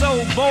 But this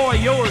old boy,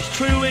 yours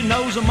truly,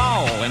 knows them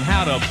all and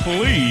how to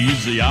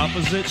please the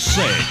opposite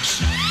sex.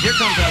 Here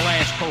comes that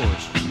last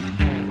chorus.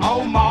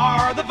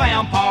 Omar the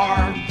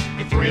vampire,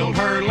 he thrilled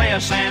her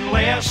less and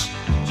less.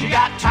 She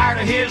got tired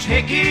of his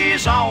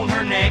hickeys on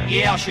her neck.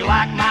 Yeah, she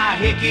liked my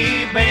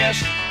hickey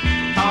best.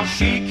 'Cause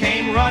she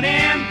came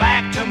running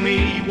back to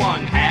me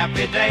one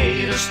happy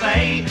day to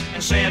stay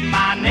and said,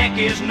 "My neck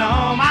is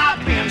numb,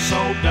 I've been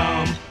so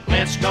dumb.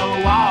 Let's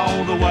go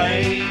all the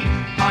way,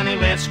 honey,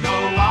 let's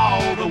go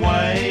all the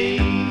way."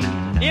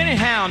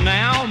 Anyhow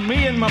now,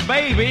 me and my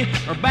baby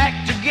are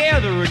back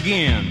together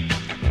again.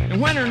 And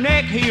when her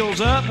neck heals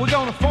up, we're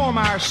gonna form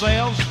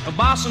ourselves a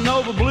bossa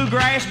nova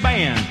bluegrass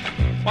band.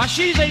 Why,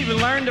 she's even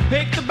learned to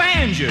pick the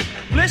banjo.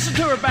 Listen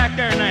to her back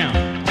there now.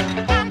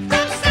 I'm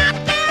from South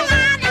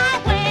Carolina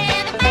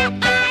with a vamp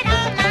bite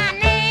on my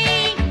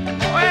knee.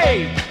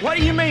 Hey, what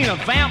do you mean a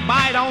vamp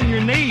bite on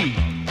your knee?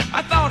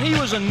 I thought he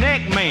was a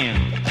neck man.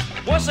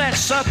 What's that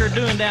sucker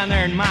doing down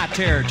there in my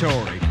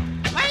territory?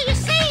 Well, you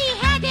see, he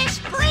had this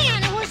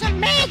friend who was a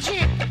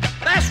midget.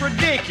 That's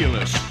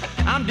ridiculous.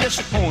 I'm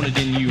disappointed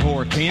in you,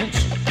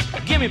 Hortense.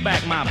 Give me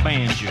back my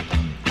banjo.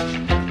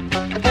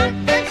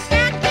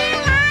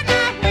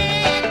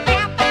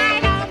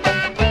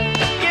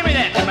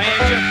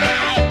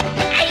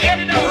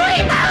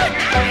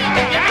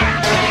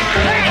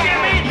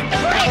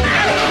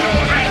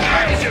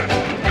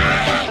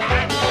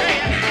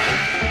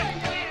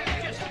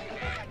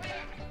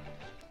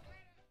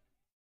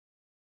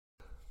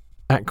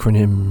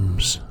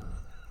 Acronyms.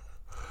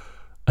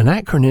 An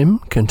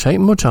acronym can take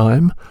more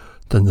time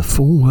than the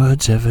full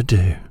words ever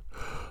do.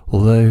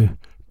 Although,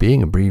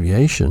 being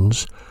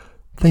abbreviations,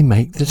 they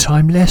make the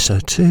time lesser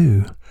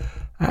too.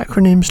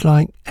 Acronyms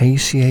like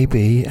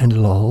ACAB and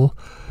LOL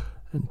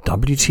and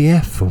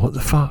WTF for what the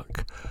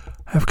fuck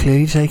have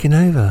clearly taken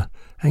over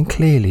and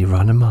clearly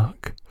run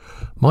amok.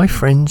 My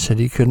friend said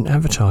he couldn't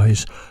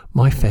advertise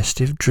my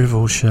festive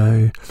drivel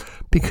show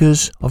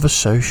because of a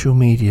social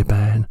media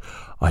ban.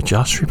 I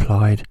just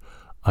replied,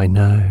 "I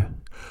know."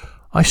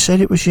 I said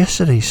it was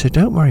yesterday, so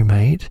don't worry,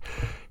 mate.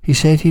 He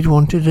said he'd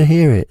wanted to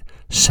hear it.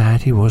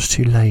 Sad he was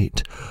too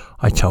late.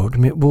 I told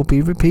him it will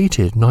be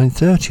repeated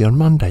 9:30 on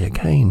Monday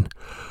again.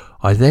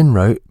 I then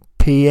wrote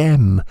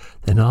PM,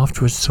 then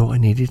afterwards thought I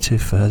needed to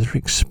further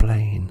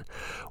explain.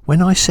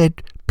 When I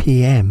said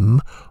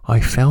PM, I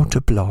felt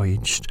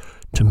obliged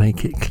to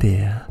make it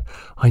clear.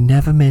 I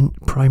never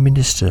meant Prime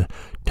Minister,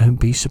 don't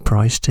be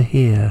surprised to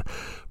hear.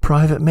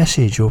 Private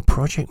message or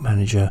project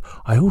manager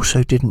I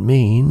also didn't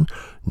mean,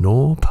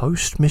 nor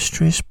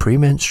postmistress,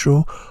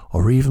 premenstrual,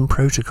 or even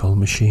protocol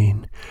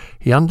machine.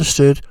 He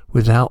understood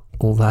without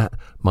all that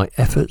my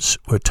efforts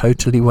were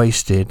totally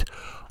wasted.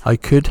 I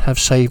could have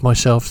saved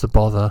myself the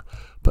bother,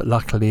 but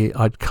luckily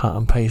I'd cut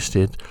and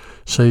pasted.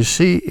 So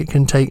see, it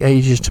can take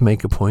ages to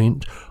make a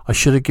point. I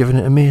should have given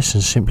it a miss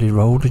and simply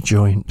rolled a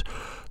joint.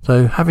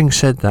 Though having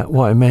said that,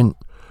 what I meant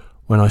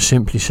when I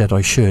simply said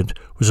I should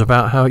was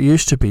about how it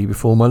used to be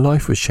before my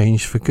life was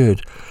changed for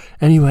good.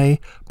 Anyway,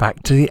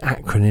 back to the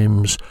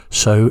acronyms.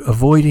 So,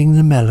 avoiding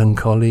the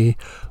melancholy,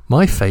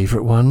 my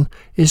favourite one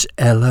is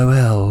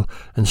LOL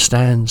and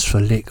stands for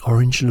Lick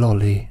Orange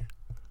Lolly.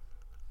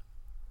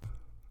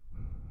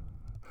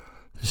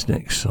 This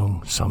next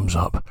song sums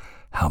up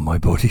how my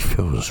body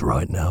feels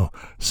right now.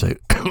 So,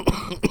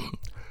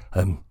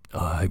 I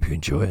hope you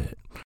enjoy it.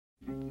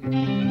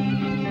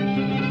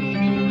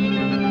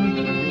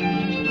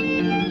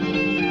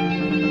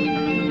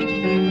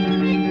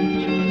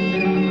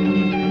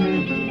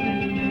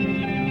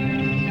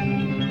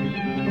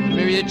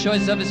 Maybe the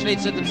choices of his fate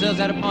set themselves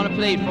out upon a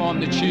plate for him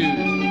to choose.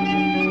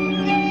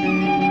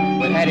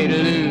 What had he to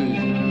lose?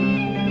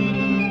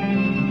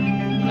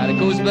 Not a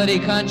coast-bloody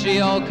country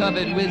all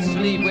covered with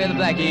sleep, where the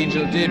black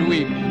angel did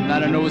weep.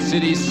 Not an old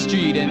city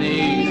street in the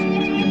east.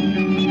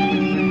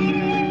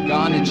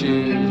 Gone to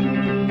choose.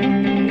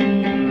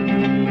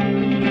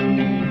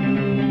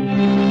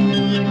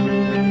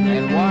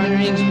 And Warren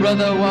Ring's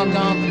brother walked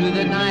on through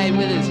the night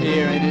with his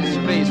hair in his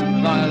face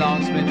long, a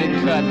long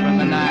splintered cut from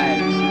the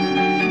knives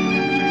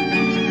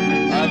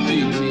of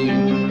GT.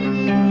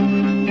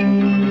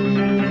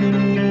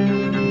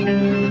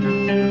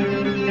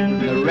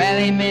 The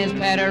rallyman's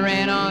patter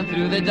ran on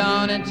through the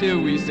dawn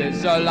until we said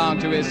so long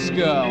to his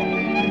skull.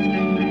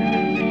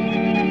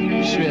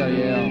 Shrill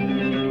yell.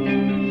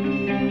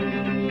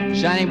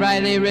 Shining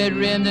brightly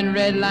red-rimmed and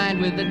red-lined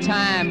with the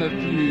time of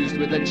fused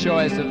with the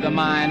choice of the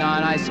mind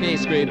on ice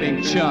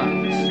skate-scraping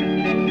chunks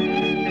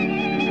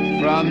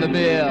from the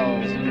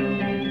bills.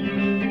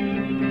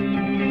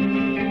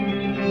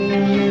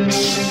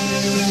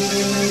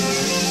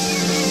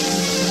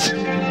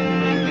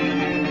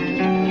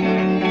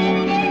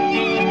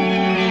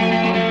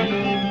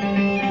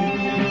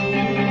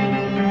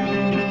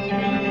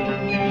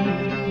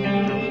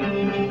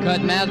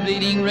 Cut mouth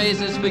bleeding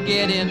razors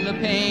forgetting the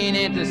pain.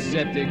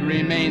 Antiseptic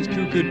remains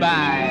cuckooed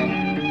by.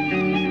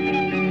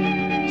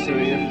 So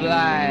you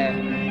fly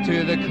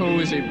to the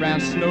cozy brown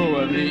snow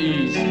of the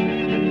east.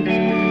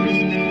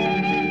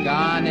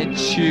 Gone to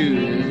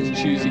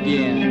choose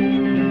again.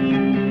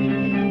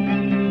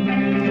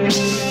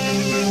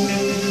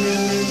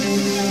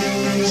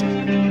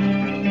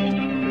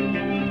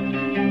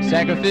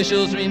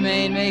 Sacrificials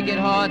remain, make it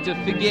hard to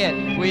forget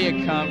where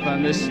you come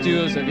from. The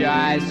stools of your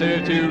eyes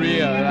serve to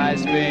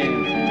realize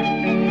fame.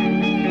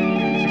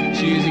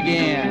 Choose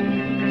again.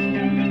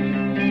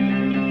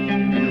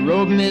 And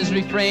robing his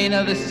refrain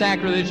of the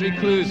sacrilege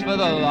recluse for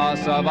the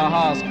loss of a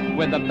horse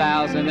with the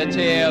bows and the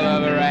tail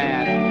of a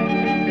rat.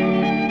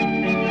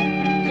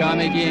 Come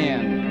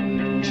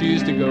again.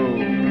 Choose to go.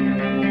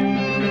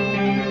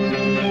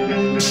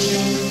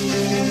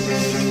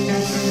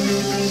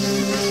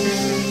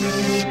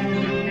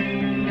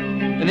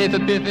 And if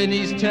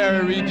Epiphany's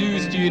terror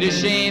reduced you to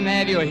shame,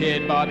 have your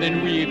head bobbed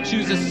and weaved,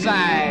 choose a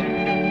side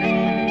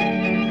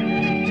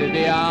to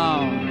be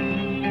on.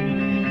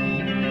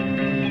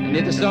 And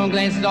if the stone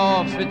glanced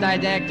off, spit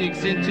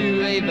didactics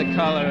into a the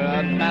color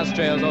of mouse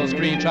trails all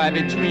screen, try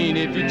between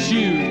if you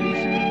choose.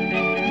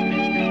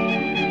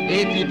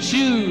 If you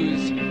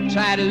choose,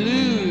 try to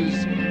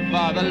lose,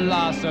 for the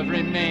loss of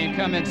remain,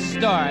 come and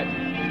start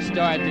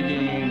the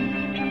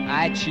game.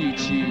 I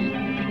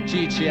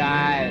chi-chi,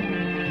 I.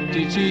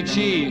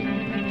 Chi-chi-chi,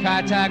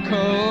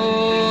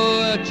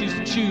 katako, choose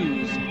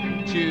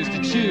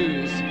to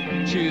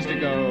choose to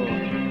go.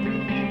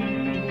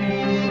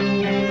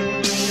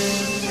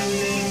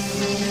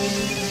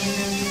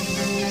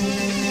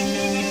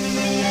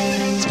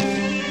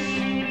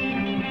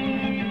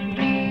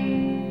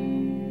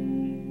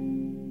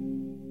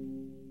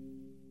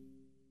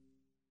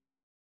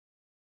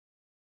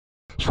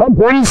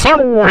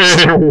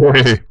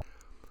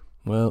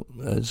 Well,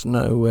 there's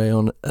no way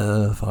on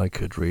earth I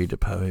could read a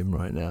poem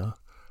right now.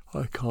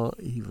 I can't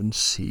even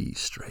see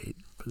straight,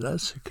 but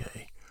that's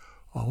okay.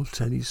 I'll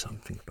tell you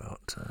something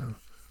about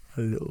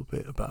a little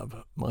bit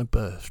about my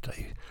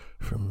birthday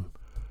from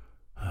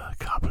a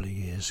couple of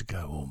years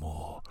ago or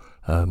more.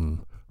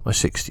 My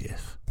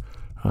 60th,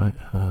 right?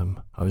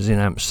 I was in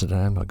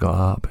Amsterdam. I got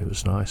up. It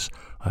was nice.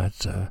 I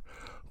had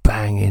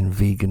banging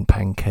vegan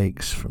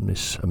pancakes from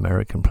this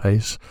American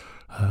place,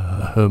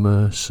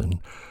 hummus and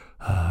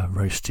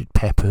roasted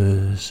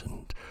peppers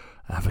and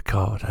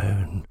avocado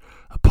and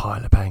a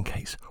pile of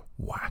pancakes,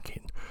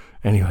 whacking.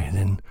 Anyway,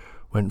 then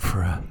went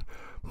for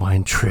my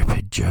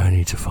intrepid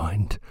journey to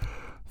find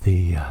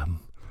the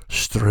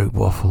stroop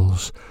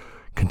waffles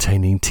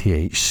containing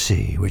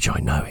THC, which I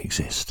know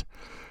exist.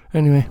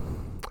 Anyway,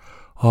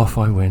 off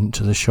I went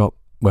to the shop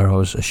where I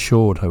was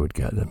assured I would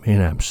get them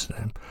in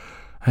Amsterdam,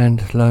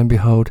 and lo and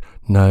behold,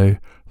 no,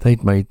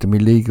 they'd made them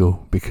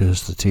illegal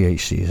because the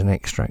THC is an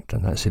extract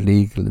and that's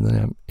illegal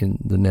in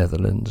the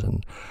Netherlands.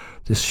 And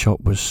this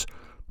shop was,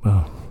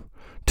 well,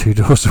 2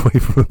 doors away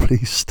from a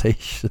police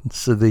station,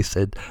 so they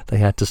said they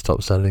had to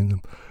stop selling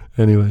them.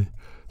 Anyway,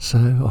 so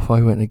off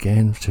I went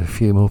again to a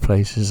few more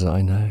places that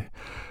I know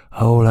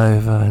all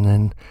over, and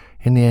then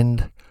in the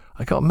end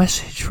I got a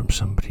message from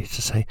somebody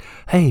to say,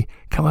 hey,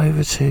 come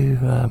over to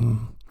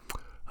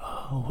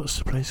what's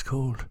the place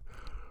called?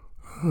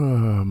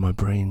 My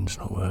brain's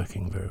not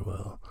working very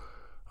well.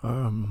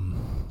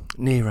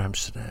 Near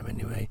Amsterdam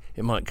anyway.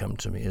 It might come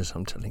to me as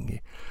I'm telling you.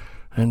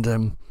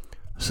 And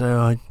so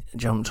I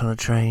jumped on a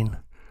train.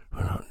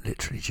 Well, not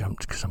literally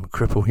jumped because I'm a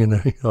cripple, you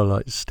know.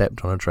 I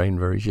stepped on a train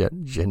very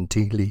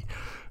genteelly,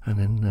 and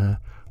then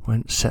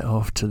set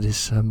off to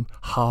this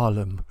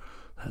Haarlem.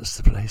 That's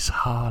the place,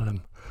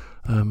 Haarlem.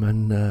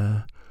 And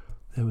there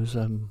was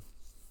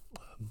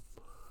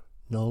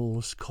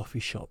Noel's coffee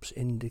shops,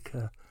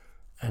 Indica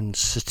and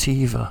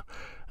Sativa,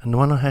 and the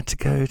one I had to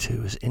go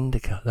to was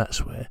Indica.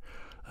 That's where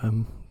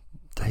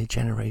they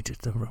generated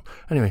them wrong.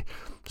 Anyway,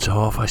 so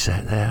off I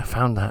set there,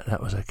 found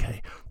that was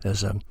okay.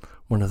 There's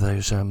one of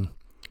those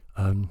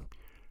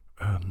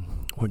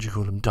what do you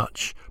call them,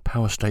 Dutch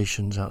power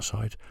stations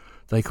outside.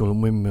 They call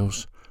them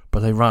windmills,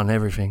 but they run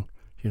everything.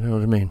 You know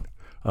what I mean?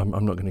 I'm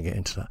not going to get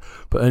into that.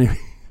 But anyway,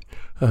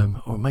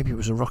 or maybe it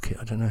was a rocket,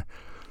 I don't know.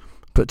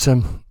 But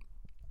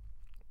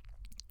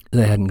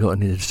they hadn't got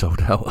any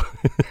sold out.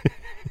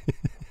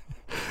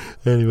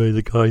 Anyway,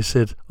 the guy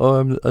said,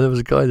 there was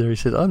a guy there, he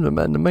said, I'm the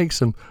man that makes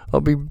them.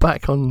 I'll be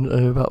back on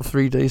about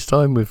 3 days'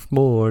 time with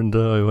more. And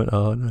I went,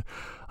 oh, no,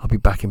 I'll be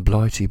back in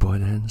Blighty by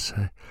then,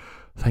 so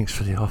thanks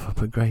for the offer,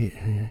 but great.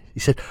 He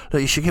said,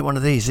 look, you should get one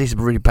of these. These are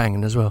really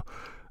banging as well.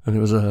 And it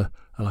was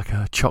like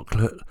a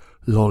chocolate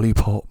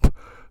lollipop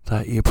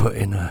that you put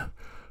in a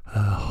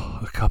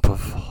cup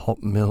of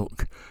hot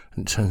milk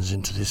and it turns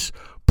into this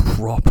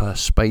proper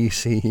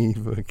spacey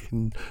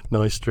fucking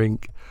nice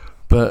drink.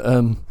 But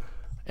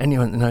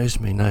anyone that knows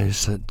me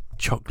knows that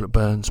chocolate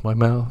burns my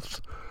mouth.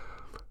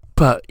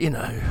 But, you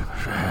know,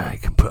 you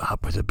can put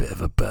up with a bit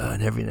of a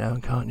burn every now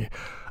and can't you?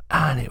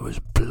 And it was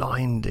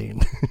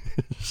blinding.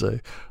 So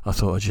I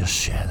thought I'd just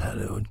share that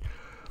little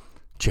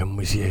gem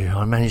with you.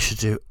 I managed to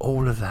do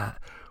all of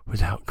that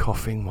without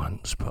coughing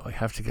once, but I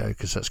have to go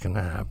because that's going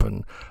to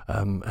happen.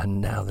 And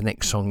now the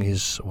next song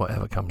is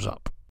whatever comes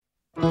up.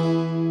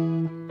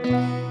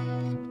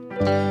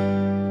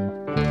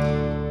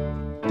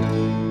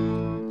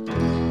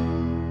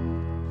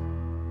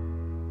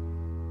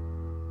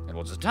 It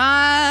was the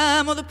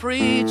time of the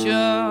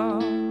preacher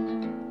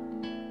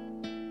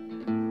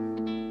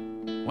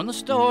when the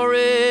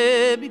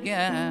story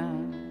began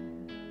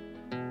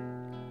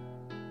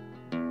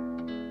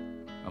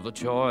of the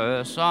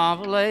choice of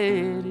a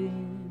lady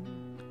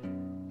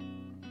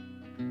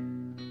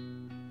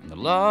and the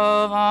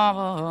love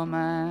of a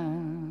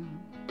man.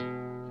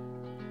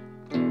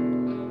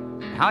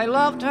 How he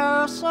loved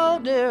her so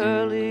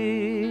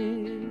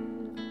dearly,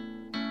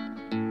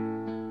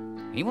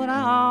 he went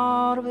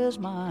out of his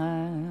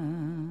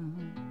mind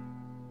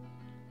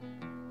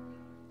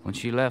when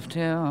she left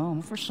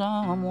him for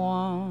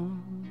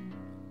someone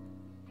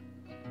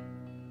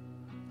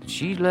that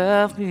she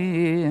left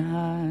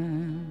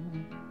behind.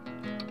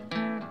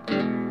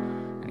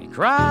 And he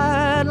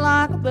cried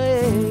like a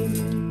baby,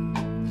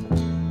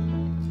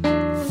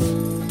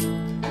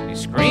 and he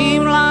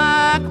screamed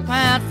like a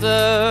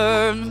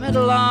panther in the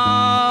middle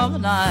of the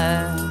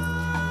night.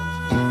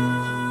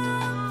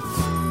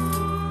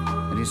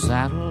 And he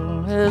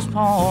saddled his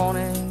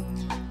pony,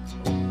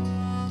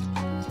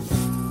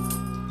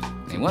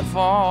 went for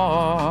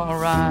a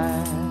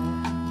ride.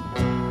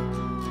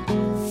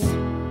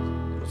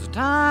 It was the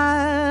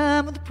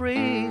time of the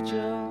preacher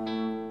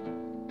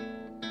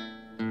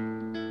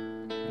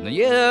in the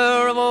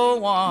year of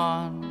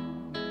 '01.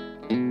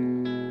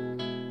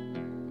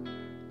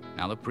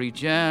 Now the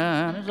preaching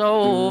is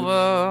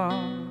over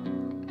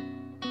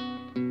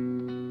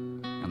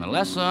and the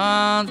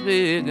lesson's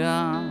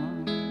begun.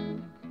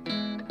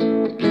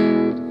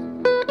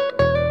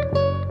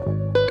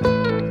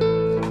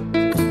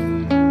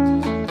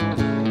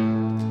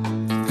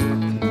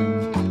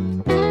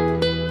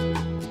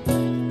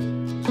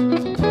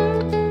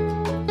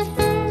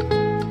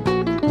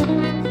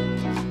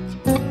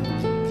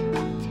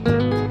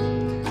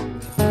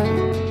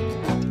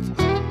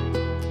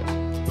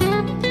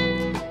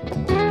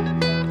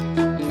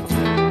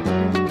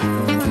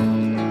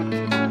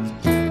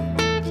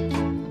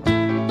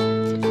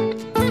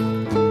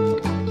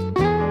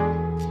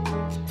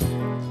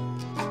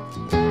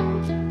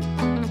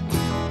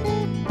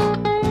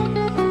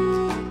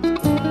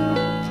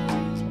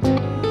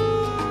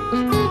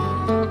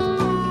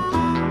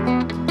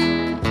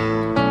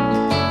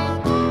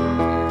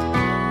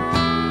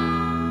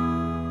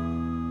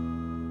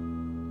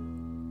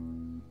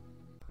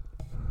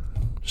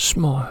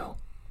 Smile.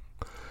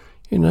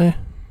 You know,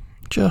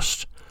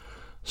 just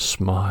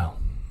smile.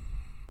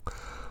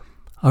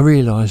 I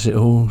realise it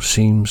all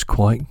seems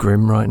quite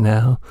grim right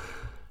now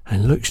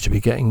and looks to be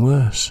getting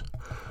worse.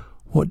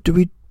 What do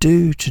we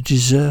do to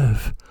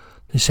deserve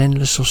this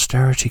endless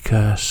austerity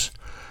curse?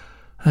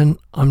 And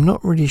I'm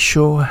not really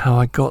sure how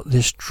I got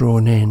this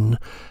drawn in.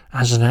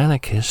 As an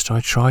anarchist, I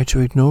try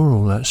to ignore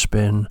all that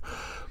spin.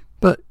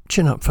 But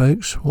chin up,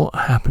 folks, what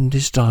happened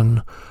is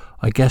done.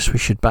 I guess we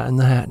should batten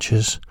the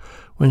hatches.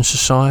 When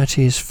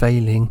society is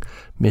failing,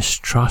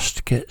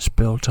 mistrust gets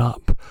built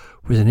up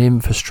with an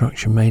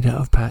infrastructure made out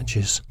of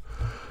patches.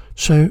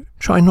 So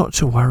try not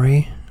to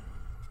worry.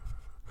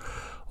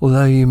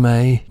 Although you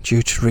may,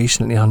 due to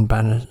recently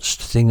unbalanced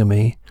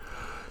thingamy,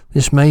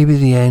 this may be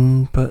the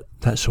end, but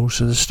that's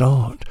also the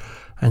start,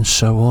 and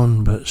so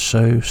on, but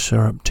so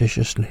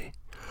surreptitiously.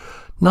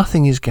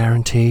 Nothing is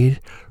guaranteed,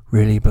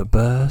 really, but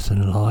birth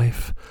and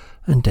life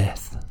and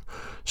death.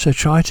 So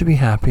try to be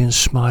happy and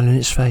smile in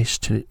its face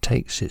till it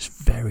takes its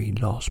very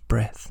last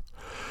breath.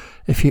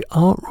 If you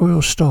aren't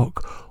royal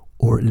stock,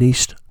 or at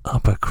least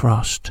upper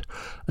crust,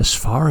 as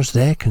far as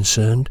they're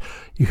concerned,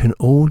 you can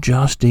all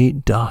just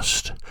eat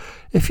dust.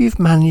 If you've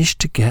managed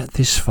to get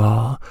this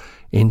far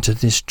into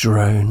this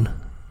drone,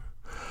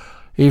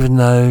 Even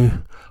though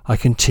I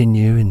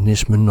continue in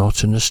this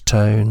monotonous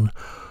tone,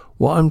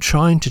 what I'm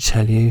trying to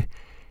tell you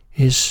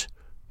is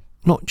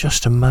not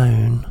just a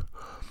moan.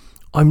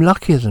 I'm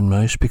luckier than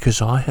most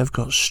because I have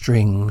got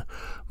String,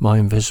 my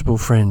invisible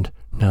friend.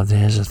 Now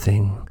there's a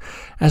thing.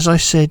 As I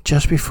said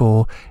just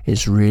before,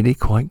 it's really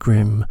quite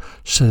grim,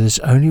 so there's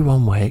only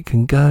one way it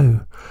can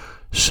go.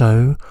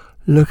 So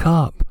look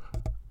up,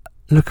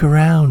 look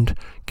around,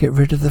 get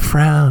rid of the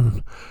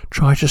frown,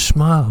 try to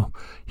smile,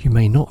 you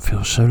may not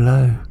feel so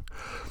low.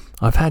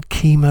 I've had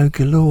chemo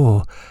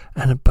galore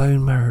and a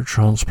bone marrow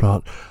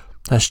transplant.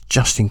 That's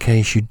just in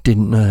case you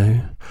didn't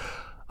know.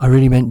 I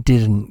really meant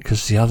didn't,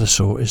 because the other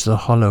sort is the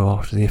hollow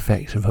after the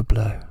effect of a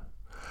blow.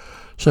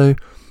 So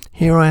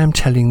here I am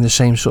telling the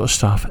same sort of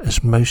stuff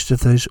as most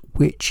of those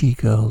witchy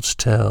girls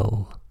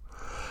tell.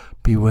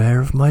 Beware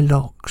of my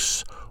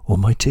locks or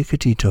my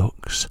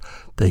tickety-tocks.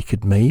 They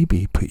could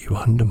maybe put you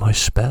under my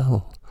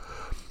spell.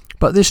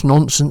 But this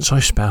nonsense I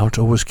spout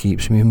always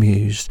keeps me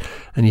amused,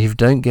 and if you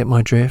don't get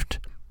my drift,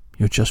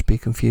 you'll just be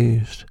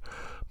confused.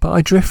 But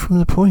I drift from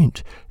the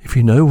point, if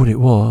you know what it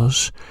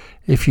was.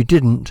 If you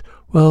didn't,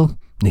 well,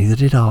 neither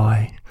did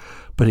I.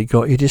 But it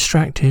got you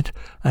distracted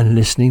and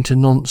listening to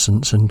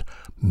nonsense and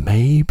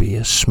maybe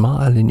a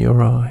smile in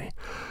your eye.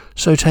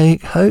 So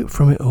take hope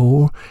from it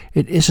all.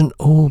 It isn't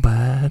all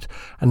bad,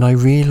 and I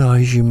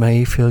realise you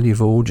may feel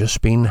you've all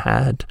just been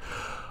had.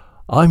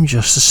 I'm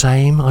just the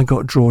same. I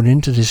got drawn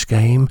into this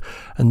game,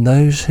 and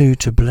those who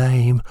to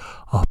blame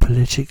are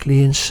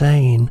politically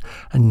insane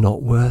and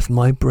not worth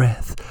my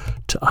breath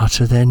to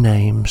utter their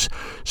names.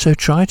 So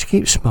try to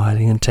keep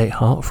smiling and take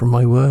heart from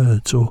my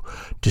words, or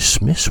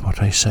dismiss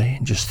what I say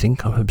and just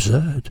think I'm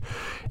absurd.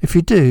 If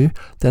you do,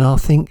 then I'll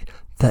think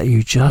that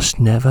you just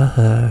never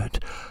heard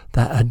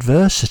that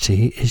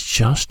adversity is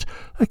just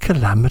a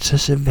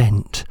calamitous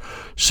event.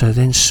 So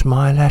then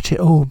smile at it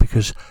all,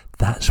 because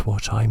that's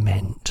what I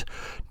meant.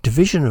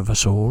 Division of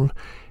us all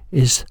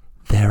is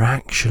their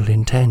actual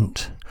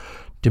intent.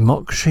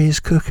 Democracy is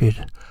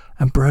crooked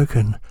and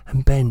broken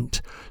and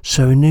bent,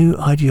 so a new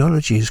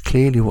ideology is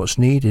clearly what's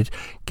needed.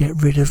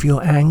 Get rid of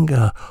your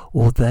anger,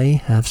 or they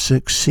have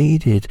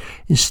succeeded.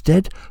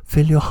 Instead,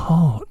 fill your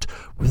heart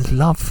with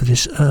love for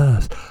this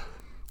earth,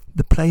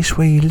 the place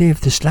where you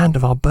live, this land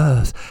of our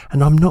birth.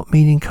 And I'm not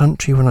meaning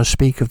country when I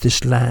speak of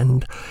this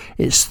land.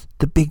 It's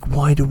the big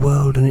wider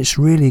world, and it's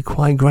really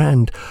quite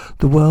grand.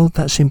 The world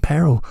that's in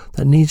peril,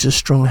 that needs a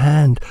strong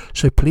hand.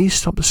 So please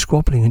stop the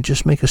squabbling and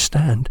just make a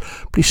stand.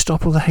 Please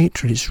stop all the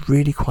hatred, it's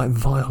really quite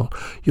vile.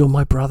 You're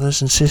my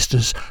brothers and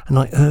sisters, and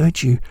I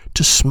urge you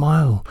to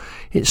smile.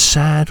 It's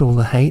sad, all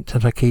the hate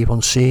that I keep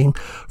on seeing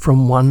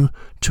from one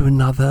to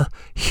another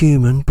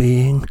human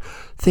being.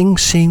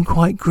 Things seem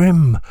quite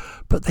grim,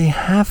 but they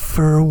have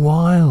for a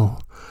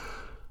while.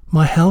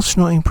 My health's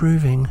not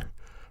improving,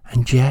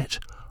 and yet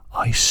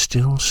I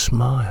still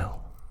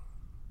smile.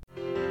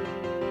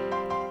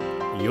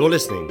 You're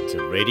listening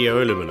to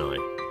Radio Illumini,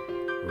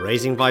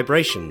 raising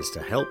vibrations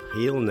to help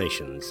heal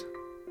nations.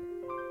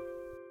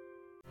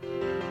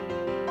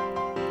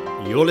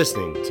 You're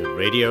listening to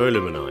Radio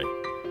Illumini,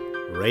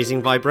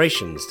 raising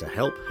vibrations to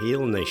help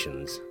heal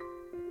nations.